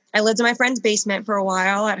summer. I lived in my friend's basement for a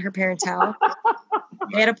while at her parents' house.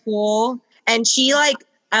 They had a pool. And she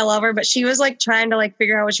I love her, but she was like trying to like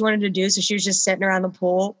figure out what she wanted to do. So she was just sitting around the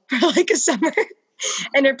pool for like a summer.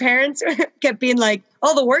 And her parents kept being like,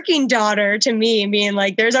 oh, the working daughter to me, and being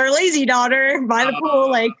like, there's our lazy daughter by the pool.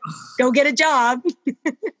 Like, go get a job.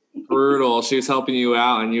 Brutal. She was helping you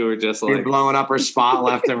out, and you were just You're like, blowing up her spot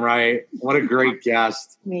left and right. What a great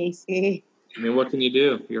guest. Macy. I mean, what can you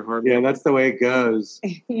do? You're hard. Yeah, that's the way it goes.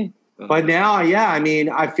 But now, yeah, I mean,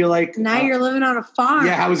 I feel like Now you're living on a farm.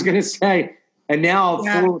 yeah, I was gonna say, and now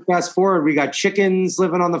Yeah. fast forward, we got chickens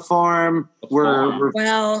living on the farm. We're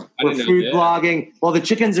Well, I we're didn't know food that. blogging. Well, the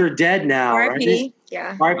chickens are dead now, right? RIP.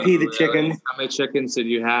 Yeah. RIP the Really? chickens. How many chickens did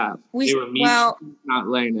you have? They were meat Well, chickens, not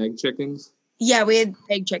laying egg chickens. yeah, we had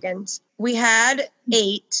egg chickens. We had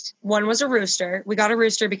 8. One was a rooster. We got a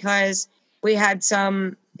rooster because we had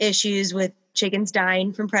some issues with chickens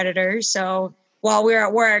dying from predators. So while we were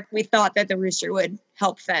at work, we thought that the rooster would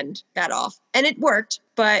help fend that off. And it worked,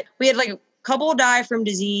 but we had like a couple die from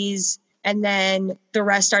disease. And then the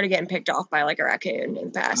rest started getting picked off by like a raccoon in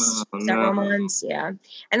the past Oh, several no. months. Yeah.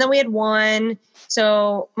 And then we had one.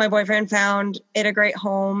 So my boyfriend found it a great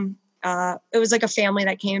home. It was like a family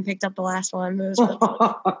that came and picked up the last one. It was really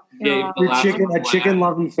cool. Gave the Your last chicken, a one chicken last.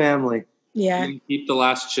 loving family. Yeah. You didn't keep the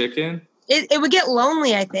last chicken. It would get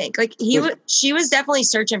lonely, I think. Like she was definitely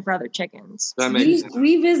searching for other chickens. That makes sense.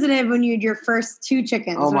 We visited when you had your first 2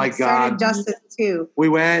 chickens. Oh when my it started God. Just as 2. We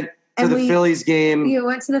went to And the we- Phillies game, We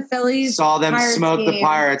went to the Phillies. saw them Pirates smoke the game.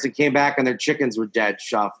 Pirates, and came back, and their chickens were dead.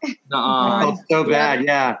 Shuff. Nuh-uh. Felt so bad.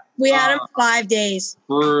 Yeah. We had them 5 days.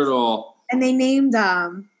 Brutal. And they named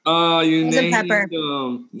Oh, you It was a named pepper.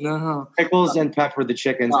 them. No. Pickles and pepper the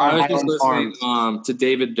chickens. I on was just Highland listening Farms. to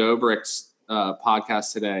David Dobrik's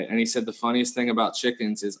podcast today, and he said the funniest thing about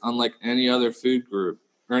chickens is unlike any other food group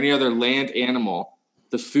or any other land animal,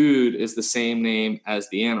 the food is the same name as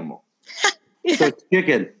the animal. So it's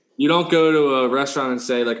chicken. You don't go to a restaurant and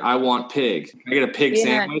say, like, I want pig. Can I get a pig Yeah.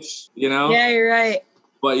 sandwich, you know? Yeah, you're right.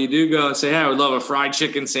 But you do go and say, hey, I would love a fried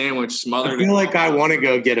chicken sandwich I smothered feel in. like I want to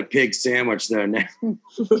go get a pig sandwich though. Now.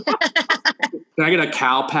 Can I get a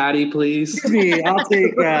cow patty, please? Excuse me, I'll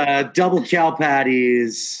take double cow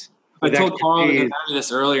patties. I with told extra Carl cheese.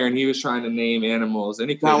 this earlier, and he was trying to name animals. And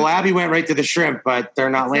he No, couldn't. Abby went right to the shrimp, but they're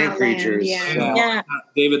not It's land not land, creatures. yeah. so- Yeah.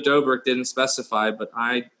 David Dobrik didn't specify, but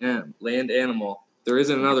I am land animal. There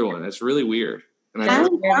isn't another one. It's really weird. And I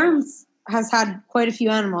Highland Farms has had quite a few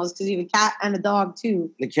animals because you have a cat and a dog too.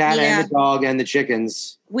 The cat Yeah. and the dog and the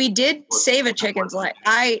chickens. We did save a chicken's life.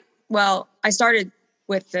 I started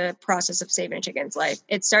with the process of saving a chicken's life.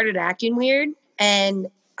 It started acting weird, and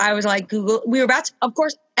I was like, Google. We were about to, of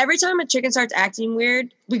course, every time a chicken starts acting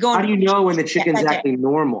weird, we go on. How do you know when the chicken's that day. acting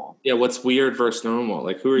normal? Yeah, what's weird versus normal?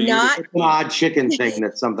 Like, who are you? Not- It's an odd chicken thing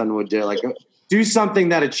that something would do. Like, do something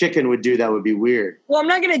that a chicken would do that would be weird. Well, I'm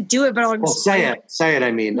not going to do it, but I'll Well, say it. Say it,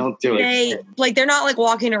 I mean. Don't do it. They're not like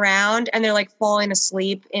walking around and they're like falling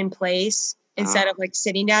asleep in place instead of like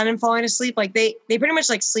sitting down and falling asleep. Like they pretty much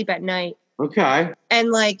like sleep at night. Okay. And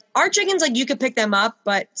like our chickens, like you could pick them up,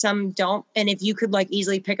 but some don't. And if you could like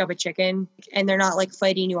easily pick up a chicken and they're not like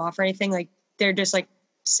fighting you off or anything, like they're just like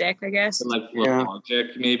sick, I guess. Like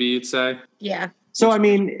lethargic, maybe you'd say. Yeah. So, I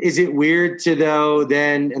mean, is it weird to though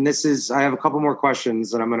then, and this is, I have a couple more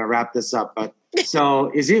questions and I'm going to wrap this up, but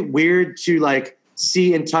so is it weird to like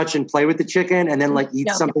see and touch and play with the chicken and then like eat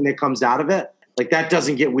something that comes out of it? Like that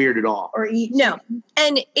doesn't get weird at all. Or eat. No.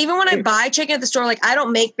 And even when I buy chicken at the store, like I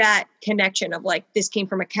don't make that connection of like this came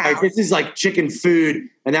from a cow. Like, this is like chicken food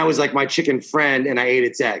and that was like my chicken friend and I ate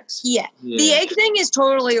its eggs. Yeah. The egg thing is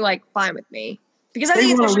totally like fine with me. Because I They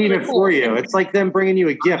think want it's to leave really it cool. for you. It's like them bringing you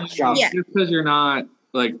a gift shop. Yeah. Just because you're not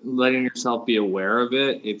like letting yourself be aware of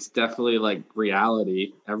it, it's definitely like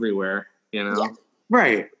reality everywhere, you know? Yeah.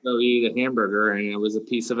 Right. Go eat a hamburger and it was a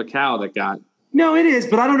piece of a cow that got. No, it is,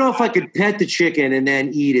 but I don't know if I could pet the chicken and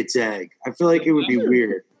then eat its egg. I feel like it would be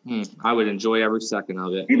weird. I would enjoy every second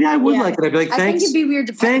of it. Maybe I would like it. I'd be like, I think thanks. it'd be weird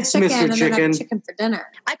to pet Thanks, the chicken Mr. and then Chicken. have chicken for dinner.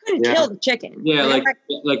 I couldn't Yeah. kill the chicken. Yeah, Like,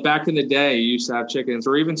 like back in the day, you used to have chickens,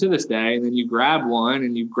 or even to this day, and then you grab one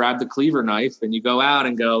and you grab the cleaver knife and you go out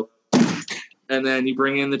and go, and then you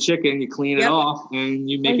bring in the chicken, you clean it off, and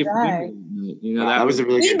you make it for dinner. You know, That was a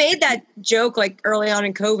really we good. made that joke like early on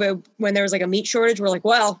in COVID when there was like a meat shortage. We're like,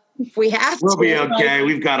 well, if we have We'll to, be like, okay.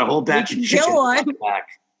 We've got a whole batch of can chicken kill one. back.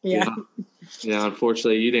 yeah. Yeah,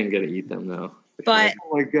 unfortunately, you didn't get to eat them though. But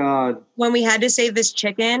Oh my god. when we had to save this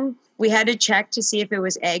chicken, we had to check to see if it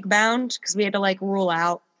was egg bound because we had to like rule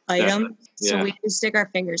out items. So Yeah. we had to stick our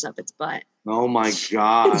fingers up its butt. Oh my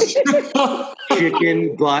god.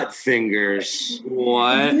 Chicken butt fingers.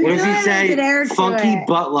 What? What does he Did say? Eric do Funky it?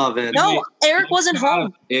 butt loving. No, Eric wasn't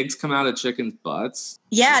home. Eggs come out of chickens' butts.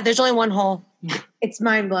 Yeah, there's only one hole. It's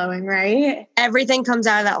mind blowing, right? Everything comes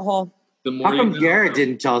out of that hole. The more How come you know. Garrett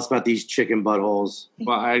didn't tell us about these chicken buttholes?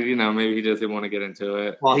 Well, maybe he doesn't want to get into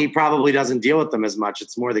it. Well, he probably doesn't deal with them as much.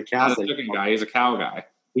 It's more the Not cows. a that- chicken guy. He's a cow guy.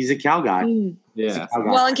 He's a cow guy. He's Yeah. a cow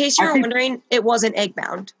guy. Well, in case you I were think- wondering, it wasn't egg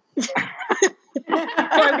bound.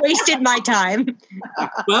 I wasted my time.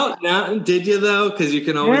 Well, now did you though? Because you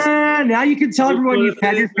can always. Yeah, now you can tell You everyone put you've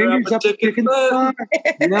had your finger up fingers a up the chicken's chicken's butt.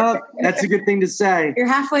 butt. Yep, that's a good thing to say. You're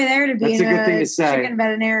halfway there to being That's a good thing to say. chicken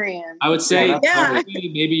veterinarian. I would say Yeah, that's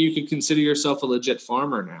maybe you could consider yourself a legit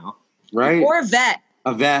farmer now. Right? Or a vet.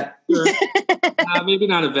 A vet. Maybe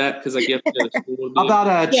not a vet because I guess How about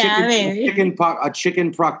a Yeah, chicken, maybe. a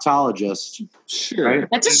chicken proctologist? sure. Right?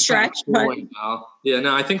 That's a stretch, but Yeah,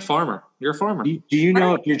 no, I think farmer. You're a farmer. Do you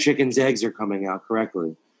know if your chicken's eggs are coming out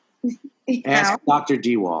correctly? Ask Dr.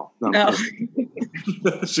 DeWall. No, I'm no.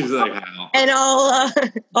 kidding. She's like, how? And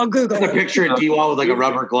I'll Google Got a it. picture of DeWall with like a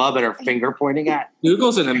rubber glove and her finger pointing at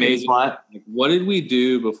Google's an his amazing. butt. Like, what did we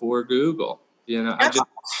do before Google? You know,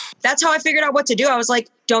 That's how I figured out what to do. I was like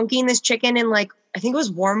dunking this chicken in like I think it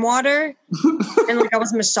was warm water, and like I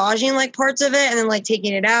was massaging like parts of it, and then like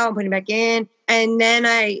taking it out and putting it back in, and then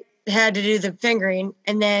I had to do the fingering,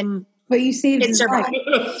 and then But you saved it his life.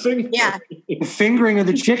 survived. Yeah, The fingering of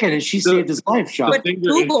the chicken, and she saved his life, Sean. But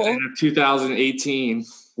Google- in 2018.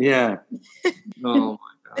 Yeah. Oh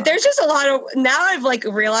but there's just a lot of now I've like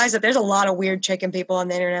realized that there's a lot of weird chicken people on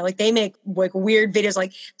the internet. Like they make like weird videos,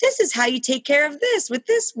 like this is how you take care of this with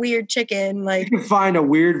this weird chicken. Like You can find a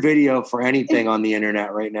weird video for anything on the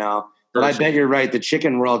internet right now. But I bet you're right. The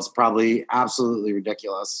chicken world's probably absolutely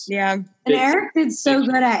ridiculous. yeah, And Eric did so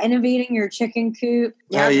good at innovating your chicken coop.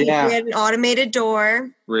 Oh, yeah. We had an automated door.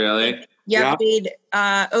 really? Yeah. Yep, they'd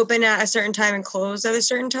open at a certain time and close at a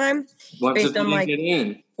certain time. What Based if they on, didn't like- get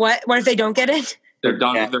in? What if they don't get it? They're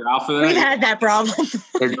done. Yeah. They're out for the We've night. had that problem.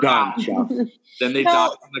 They're done. Jeff. Then they No.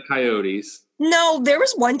 dock on the coyotes. No, there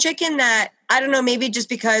was one chicken that I don't know, maybe just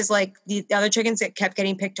because like the other chickens that kept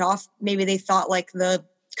getting picked off, maybe they thought like the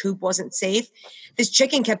coop wasn't safe. This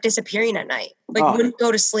chicken kept disappearing at night. Like Oh. wouldn't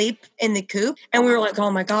go to sleep in the coop. And we were like,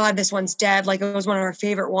 oh my God, this one's dead. Like it was one of our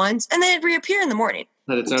favorite ones. And then it'd reappear in the morning.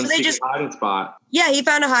 Had its own So they secret just- hiding spot. Yeah, he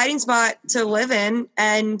found a hiding spot to live in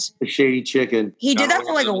and The shady chicken. he did Gotta that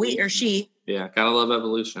for like a love week, or evolution. she. Yeah, gotta love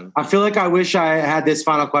evolution. I feel like I wish I had this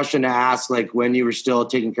final question to ask, like when you were still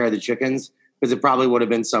taking care of the chickens, because it probably would have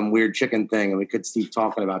been some weird chicken thing, and we could keep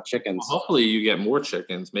talking about chickens. Well, hopefully, you get more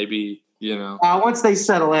chickens. Maybe Once they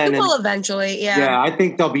settle in, It and, will eventually, yeah. yeah, I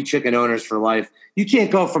think they'll be chicken owners for life. You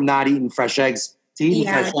can't go from not eating fresh eggs to eating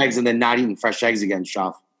Yeah. fresh eggs and then not eating fresh eggs again,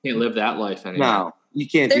 Shuff. Can't live that life anymore. No, you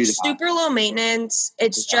can't They're do that. super low maintenance.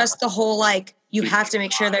 It's Yeah. just the whole like you have to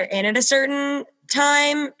make sure they're in at a certain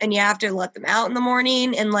time and you have to let them out in the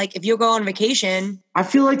morning. And like if you go on vacation, I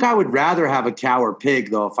feel like I would rather have a cow or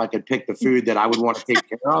pig though if I could pick the food that I would want to take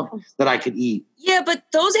care of that I could eat. yeah, but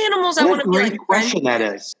those animals I What want a to be great like question friends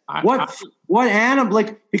that with. is. I- What animal,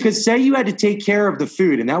 like, because say you had to take care of the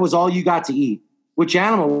food and that was all you got to eat, which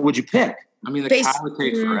animal would you pick? I mean, the Bas- cow would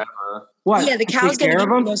take forever. What? Yeah, the Take cow's care gonna of give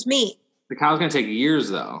you them? the most meat. The cow's gonna take years,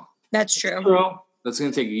 though. That's true. That's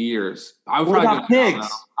gonna take years. I would What probably about go cow, pigs?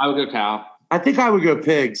 though. I would go cow. I think I would go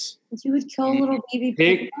pigs. You would kill a little baby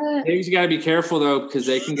Pig- pig. Pigs, you got to be careful though, because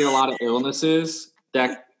they can get a lot of illnesses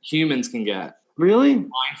that humans can get. Really? Swine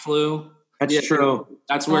flu. That's Yeah. true.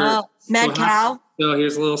 That's where. Oh, mad cow. So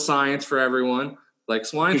here's a little science for everyone. Like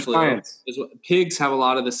swine Good flu, science. is what pigs have a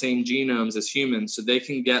lot of the same genomes as humans, so they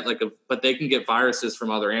can get but they can get viruses from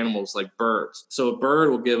other animals like birds. So a bird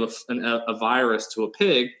will give a virus to a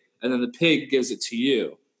pig, and then the pig gives it to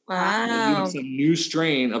you. And you Wow. have some new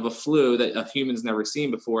strain of a flu that a human's never seen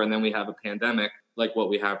before, and then we have a pandemic like what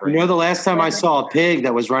we have right You know, now. the last time I saw a pig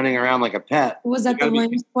that was running around like a pet. Was at You the gotta be-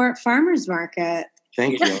 Williamsport Farmers Market.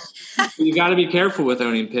 Thank you. You got to be careful with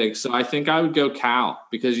owning pigs. So I think I would go cow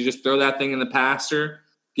because you just throw that thing in the pasture,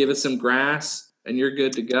 give it some grass, and you're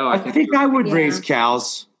good to go. I think I would Yeah. raise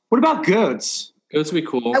cows. What about goats? goats would be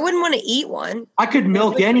cool. I wouldn't want to eat one. I could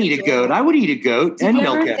milk and eat a goat. I would eat a goat Did and you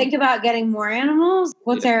milk ever it. think about getting more animals?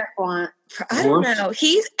 What's Eric want? I don't Horse? know.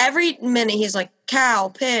 He's every minute he's like cow,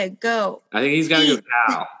 pig, goat. I think he's got to go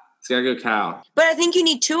cow. He's got to go cow. But I think you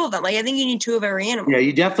need two of them. Like I think you need two of every animal. Yeah,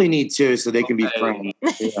 you definitely need two so they can be Okay. friends.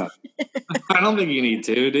 Yeah. I don't think you need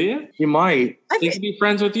to, do you? You might. They can be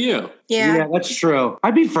friends with you, Yeah. That's true.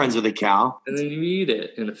 I'd be friends with a cow, and then you eat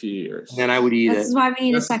it in a few years. and then I would eat This it. is why we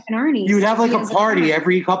need a second Ernie. You would have like He a has party friend.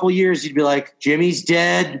 every couple years. You'd be like, Jimmy's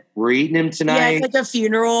dead. We're eating him Yeah, tonight. it's like a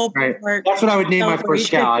funeral. Right. or- That's what I would name my first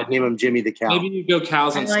celebration. cow. I'd name him Jimmy the cow. Maybe you go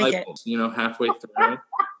cows I on like cycles, halfway through.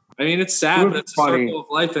 I mean, it's It sad, would but be it's a funny. circle of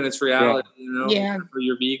life and it's reality, Yeah. For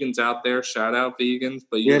your vegans out there, shout out vegans.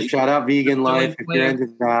 But you Yeah, shout out vegan life if you're into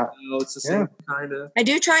that. it's the same kind of. I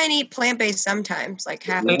do try and eat plant based sometimes, like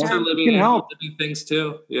half the Plants are time. living, Can help. living things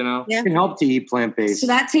too, Yeah. It can help to eat plant-based. So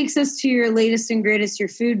that takes us to your latest and greatest, your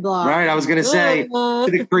food blog. Right, I was going to say, Oh.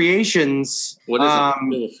 to the creations, What is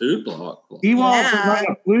it? A food blog? he wants to Yeah. write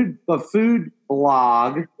a food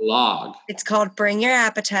blog. Blog. It's called Bring Your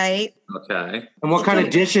Appetite. Okay. And what kind of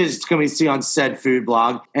dishes can we see on said food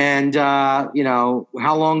blog? And,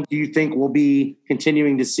 how long do you think we'll be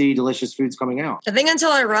continuing to see delicious foods coming out? I think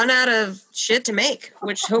until I run out of shit to make,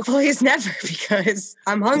 which hopefully is never because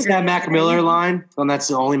I'm Is hungry. that Mac Miller line? And that's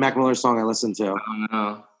the only Mac Miller song I listen to. I don't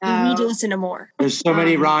know. You need to listen to more. There's so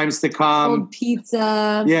many rhymes to come. Cold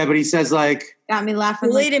pizza. Yeah, but he says like, Got me laughing.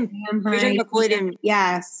 Kool-Aid like and- damn Are you talking high. about Kool-Aid and-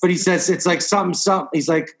 Yes. but he says it's like something. He's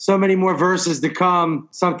like, so many more verses to come,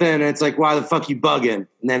 something. And it's like, why the fuck you bugging?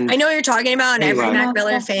 And then I know what you're talking about, and every Anyway. Mac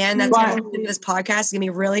Miller fan that's Why? listening to this podcast is gonna be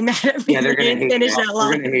really mad at me. yeah, they're gonna when I hate me. finish that They're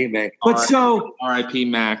line. gonna hate me. But Alright. so R.I.P.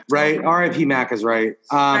 Mac. right, R.I.P. Mac is right.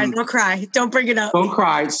 Guys, don't cry. Don't bring it up. Don't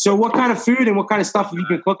cry. So, what kind of food and what kind of stuff have you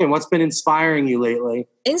been cooking? What's been inspiring you lately?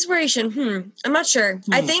 Inspiration. I'm not sure.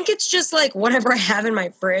 I think it's just like whatever I have in my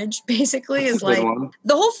fridge, basically, is That's a good like one.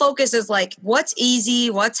 the whole focus is like what's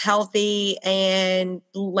easy, what's healthy, and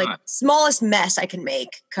like Right. smallest mess I can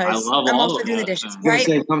make because I love I'm all also of doing the that. dishes, I was gonna right?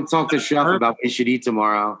 say, come talk to Chef about what we should eat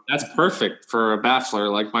tomorrow. That's perfect for a bachelor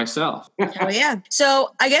like myself. Oh yeah.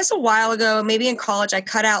 So I guess a while ago, maybe in college, I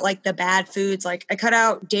cut out like the bad foods. Like I cut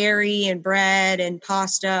out dairy and bread and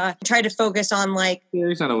pasta. I tried to focus on like,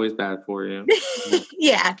 Dairy's not always bad for you.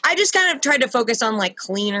 yeah, I just kind of tried to focus on like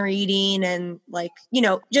cleaner eating and like,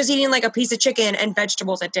 just eating like a piece of chicken and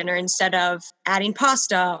vegetables at dinner instead of adding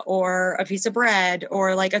pasta or a piece of bread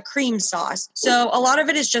or like a cream sauce. So a lot of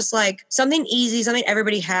it is just like something easy, something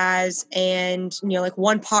everybody has, and like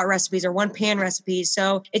one pot recipes or one pan recipes.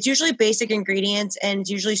 So it's usually basic ingredients and it's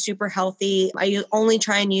usually super healthy. I only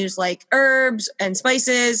try and use like herbs and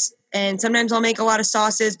spices. And sometimes I'll make a lot of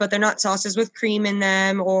sauces, but they're not sauces with cream in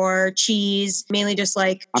them or cheese, mainly just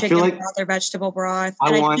like I feel chicken like broth or vegetable broth.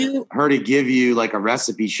 I And want her to give you like a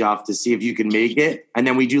recipe, Chef, to see if you can make it. And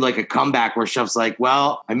then we do like a comeback where Chef's like,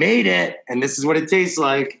 well, I made it and this is what it tastes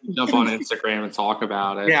like. Jump on Instagram and talk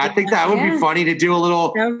about it. Yeah, I think that would be Yeah. funny to do a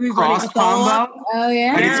little That would be funny. cross A follow-up. combo. Oh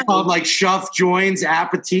yeah. And it's called like Chef Joins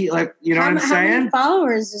Appetite. Like, you know what I'm How many saying?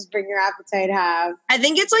 followers does Bring Your Appetite have? I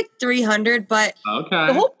think it's like 300, but Okay.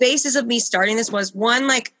 the whole basis of me starting this was one,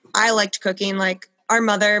 like I liked cooking. Like our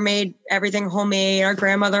mother made everything homemade. Our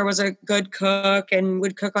grandmother was a good cook and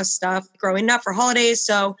would cook us stuff growing up for holidays.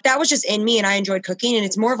 So that was just in me and I enjoyed cooking and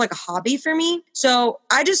it's more of like a hobby for me. So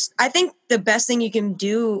I think the best thing you can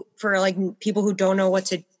do for like people who don't know what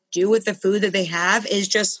to do with the food that they have is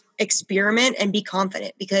just experiment and be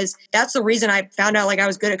confident, because that's the reason I found out like I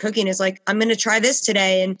was good at cooking is like, I'm going to try this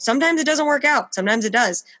today. And sometimes it doesn't work out. Sometimes it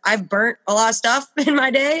does. I've burnt a lot of stuff in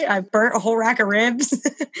my day. I've burnt a whole rack of ribs.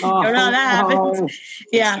 Don't know how that happens.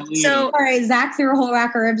 Yeah. So, all right, Zach threw a whole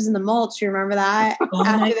rack of ribs in the mulch. You remember that? oh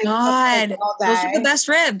my God. Those are the best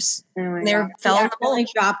ribs. Oh they fell in the mulch. Like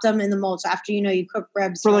dropped them in the mulch after, you cook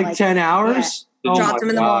ribs for like 10 hours. Yeah. Dropped them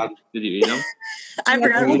in the mulch. Did you eat them? I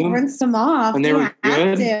forgot. eat them? Rinsed them off. And they were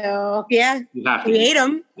good? Yeah. You have to. We ate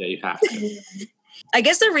them. Yeah, you have to. I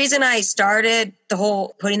guess the reason I started the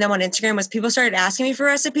whole putting them on Instagram was people started asking me for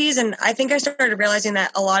recipes. And I think I started realizing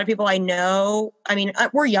that a lot of people I know, I mean,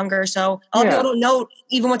 we're younger, so a lot of people don't know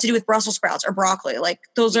even what to do with Brussels sprouts or broccoli. Like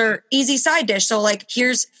those are easy side dish. So like,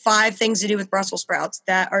 here's 5 things to do with Brussels sprouts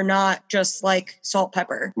that are not just like salt,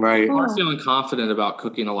 pepper. Right. I'm feeling confident about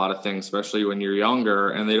cooking a lot of things, especially when you're younger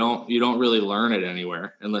and you don't really learn it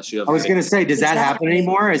anywhere unless you have. I was going to say, does that happen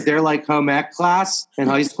anymore? Is there like home ec class in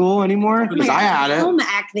high school anymore? Because I had it. Home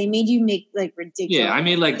ec, they made you make like ridiculous. Yeah, I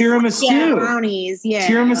mean like tiramisu, brownies. Yeah,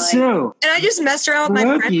 tiramisu. And I just messed around with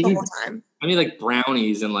my friends the whole time. I mean, like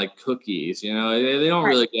brownies and like cookies, they don't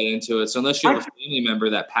really get into it. So unless you have a family member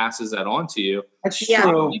that passes that on to you, that's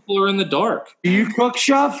true. People are in the dark. Do you cook,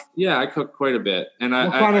 Chef? Yeah, I cook quite a bit. And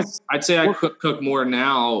I'd say I cook more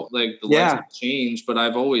now, like the lives have changed, but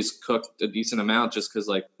I've always cooked a decent amount just because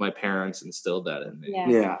like my parents instilled that in me.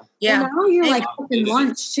 Yeah. Well, now you're like cooking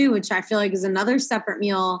lunch too, which I feel like is another separate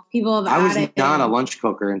meal. People have I was not a lunch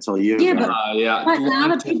cooker until you. Yeah, but now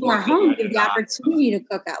that people are home, you have the opportunity to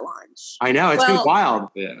cook at lunch. I know, it's been wild.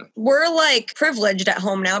 Yeah. We're like privileged at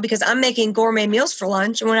home now because I'm making gourmet meals for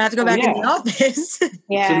lunch and when I have to go back in the office.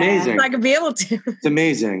 Yeah. It's amazing. I could be able to. It's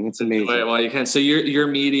amazing. It's amazing. Well, you can. So your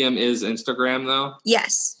medium is Instagram though?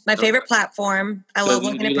 Yes. My favorite platform. I love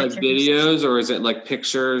looking at pictures. Like videos, or is it like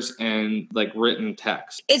pictures and like written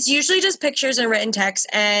text? It's usually just pictures and written text.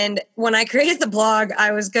 And when I created the blog,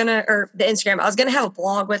 or the Instagram, I was going to have a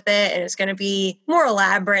blog with it and it's going to be more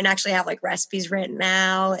elaborate and actually have like recipes written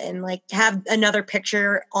out and like have another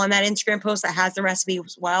picture on that Instagram post that has the recipe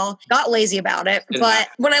as well. Got lazy about it. But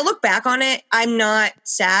when I look back on it, I'm not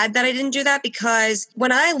sad that I didn't do that, because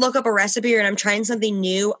when I look up a recipe and I'm trying something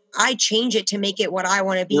new, I change it to make it what I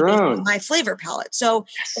want to be based on my flavor palette. So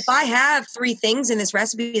if I have 3 things in this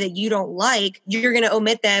recipe that you don't like, you're going to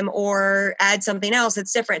omit them or add something else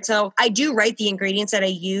that's different. So I do write the ingredients that I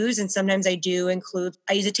use. And sometimes I do include,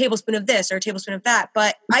 I use a tablespoon of this or a tablespoon of that,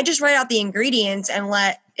 but I just write out the ingredients and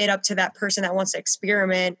let it up to that person that wants to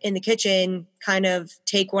experiment in the kitchen, kind of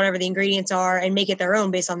take whatever the ingredients are and make it their own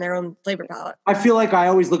based on their own flavor palette. I feel like I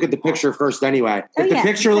always look at the picture first anyway. If the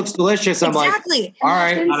picture looks delicious, I'm like, all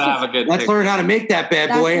right, let's learn how to make that bad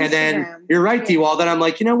boy. And then you're right, D-Wall. Then I'm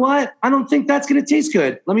like, you know what? I don't think that's going to taste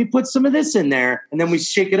good. Let me put some of this in there. And then we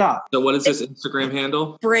shake it up. So what is this Instagram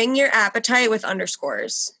handle? Bring your appetite with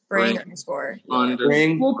underscores. Bring underscore.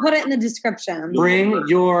 We'll put it in the description. Bring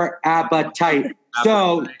your appetite.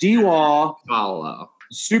 So, D-Wall,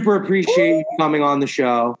 super appreciate you coming on the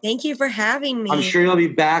show. Thank you for having me. I'm sure you'll be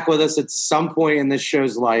back with us at some point in this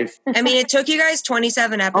show's life. I mean, it took you guys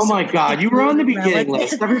 27 episodes. Oh my God, you were on the beginning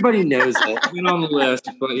list. Everybody knows it. I've been on the list,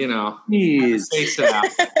 but Jeez. Face it out.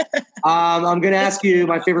 I'm going to ask you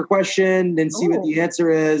my favorite question and see what the answer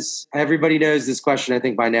is. Everybody knows this question, I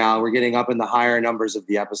think, by now. We're getting up in the higher numbers of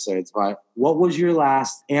the episodes. But what was your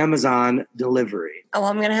last Amazon delivery? Oh,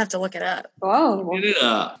 I'm going to have to look it up. Oh, get it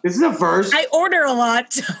up. This is a first. I order a lot.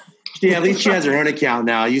 Yeah, at least she has her own account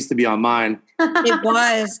now. It used to be on mine. It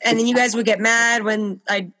was. And then you guys would get mad when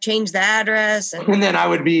I changed the address. And then I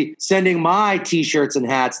would be sending my T-shirts and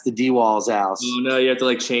hats to D-Wall's house. Oh, no, you have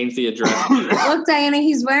to change the address. Look, Diana,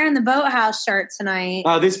 he's wearing the Boathouse shirt tonight.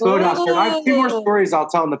 Oh, this Boathouse shirt. I have 2 more stories I'll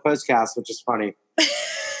tell in the postcast, which is funny.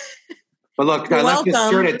 But look, I left this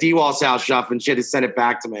shirt at D-Wall's house, Shuff, and she had to send it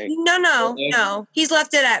back to me. No. He's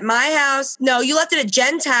left it at my house. No, you left it at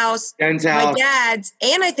Jen's house. My dad's,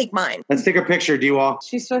 and I think mine. Let's take a picture, D-Wall.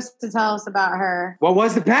 She's supposed to tell us about her. What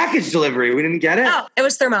was the package delivery? We didn't get it? Oh, it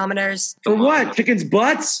was thermometers. For what? Chicken's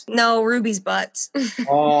butts? No, Ruby's butts.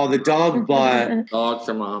 Oh, the dog butt. Dog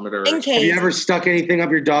thermometer. In case. Have you ever stuck anything up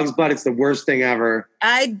your dog's butt? It's the worst thing ever.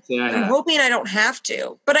 I'm hoping I don't have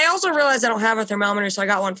to. But I also realized I don't have a thermometer, so I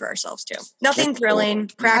got one for ourselves too. Nothing thrilling,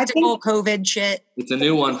 practical COVID shit. It's a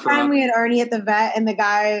new one for us. We had Ernie at the vet and the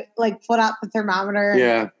guy put out the thermometer.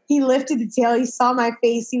 Yeah. He lifted the tail. He saw my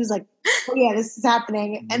face. He was like, oh, yeah, this is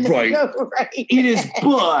happening. And then Right. go right. Eat his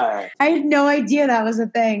butt. I had no idea that was a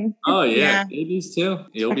thing. Oh yeah, Yeah. babies too.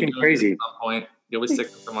 You'll be Fucking doing crazy. it at some point. You'll be sick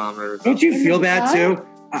of thermometer. Don't you feel bad too?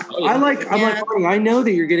 Oh, yeah. I'm like, honey, I know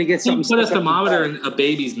that you're gonna get You something. put a stuck up your thermometer butt. in a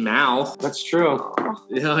baby's mouth. That's true. Oh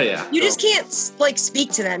yeah. You just can't like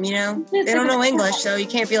speak to them, you know? They don't know English, so you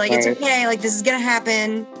can't be like, it's Right. okay, like this is gonna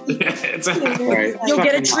happen. It's All right. You'll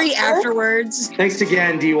get a Fucking- treat afterwards. Thanks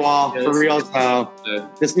again, D-Wall. Yes. For real, though. good.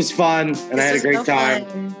 This was fun, and I had a This was great so time.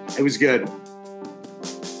 fun. It was good.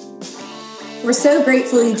 We're so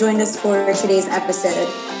grateful you joined us for today's episode.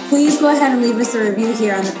 Please go ahead and leave us a review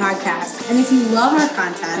here on the podcast. And if you love our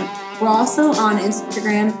content, we're also on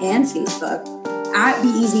Instagram and Facebook at Be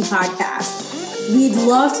Easy Podcast. We'd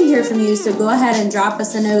love to hear from you, so go ahead and drop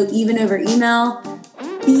us a note, even over email,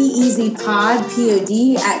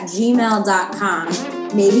 beeasypod@gmail.com.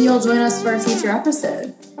 Maybe you'll join us for a future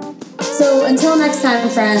episode. So until next time,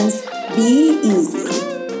 friends, be easy.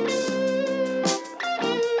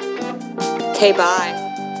 Okay, bye.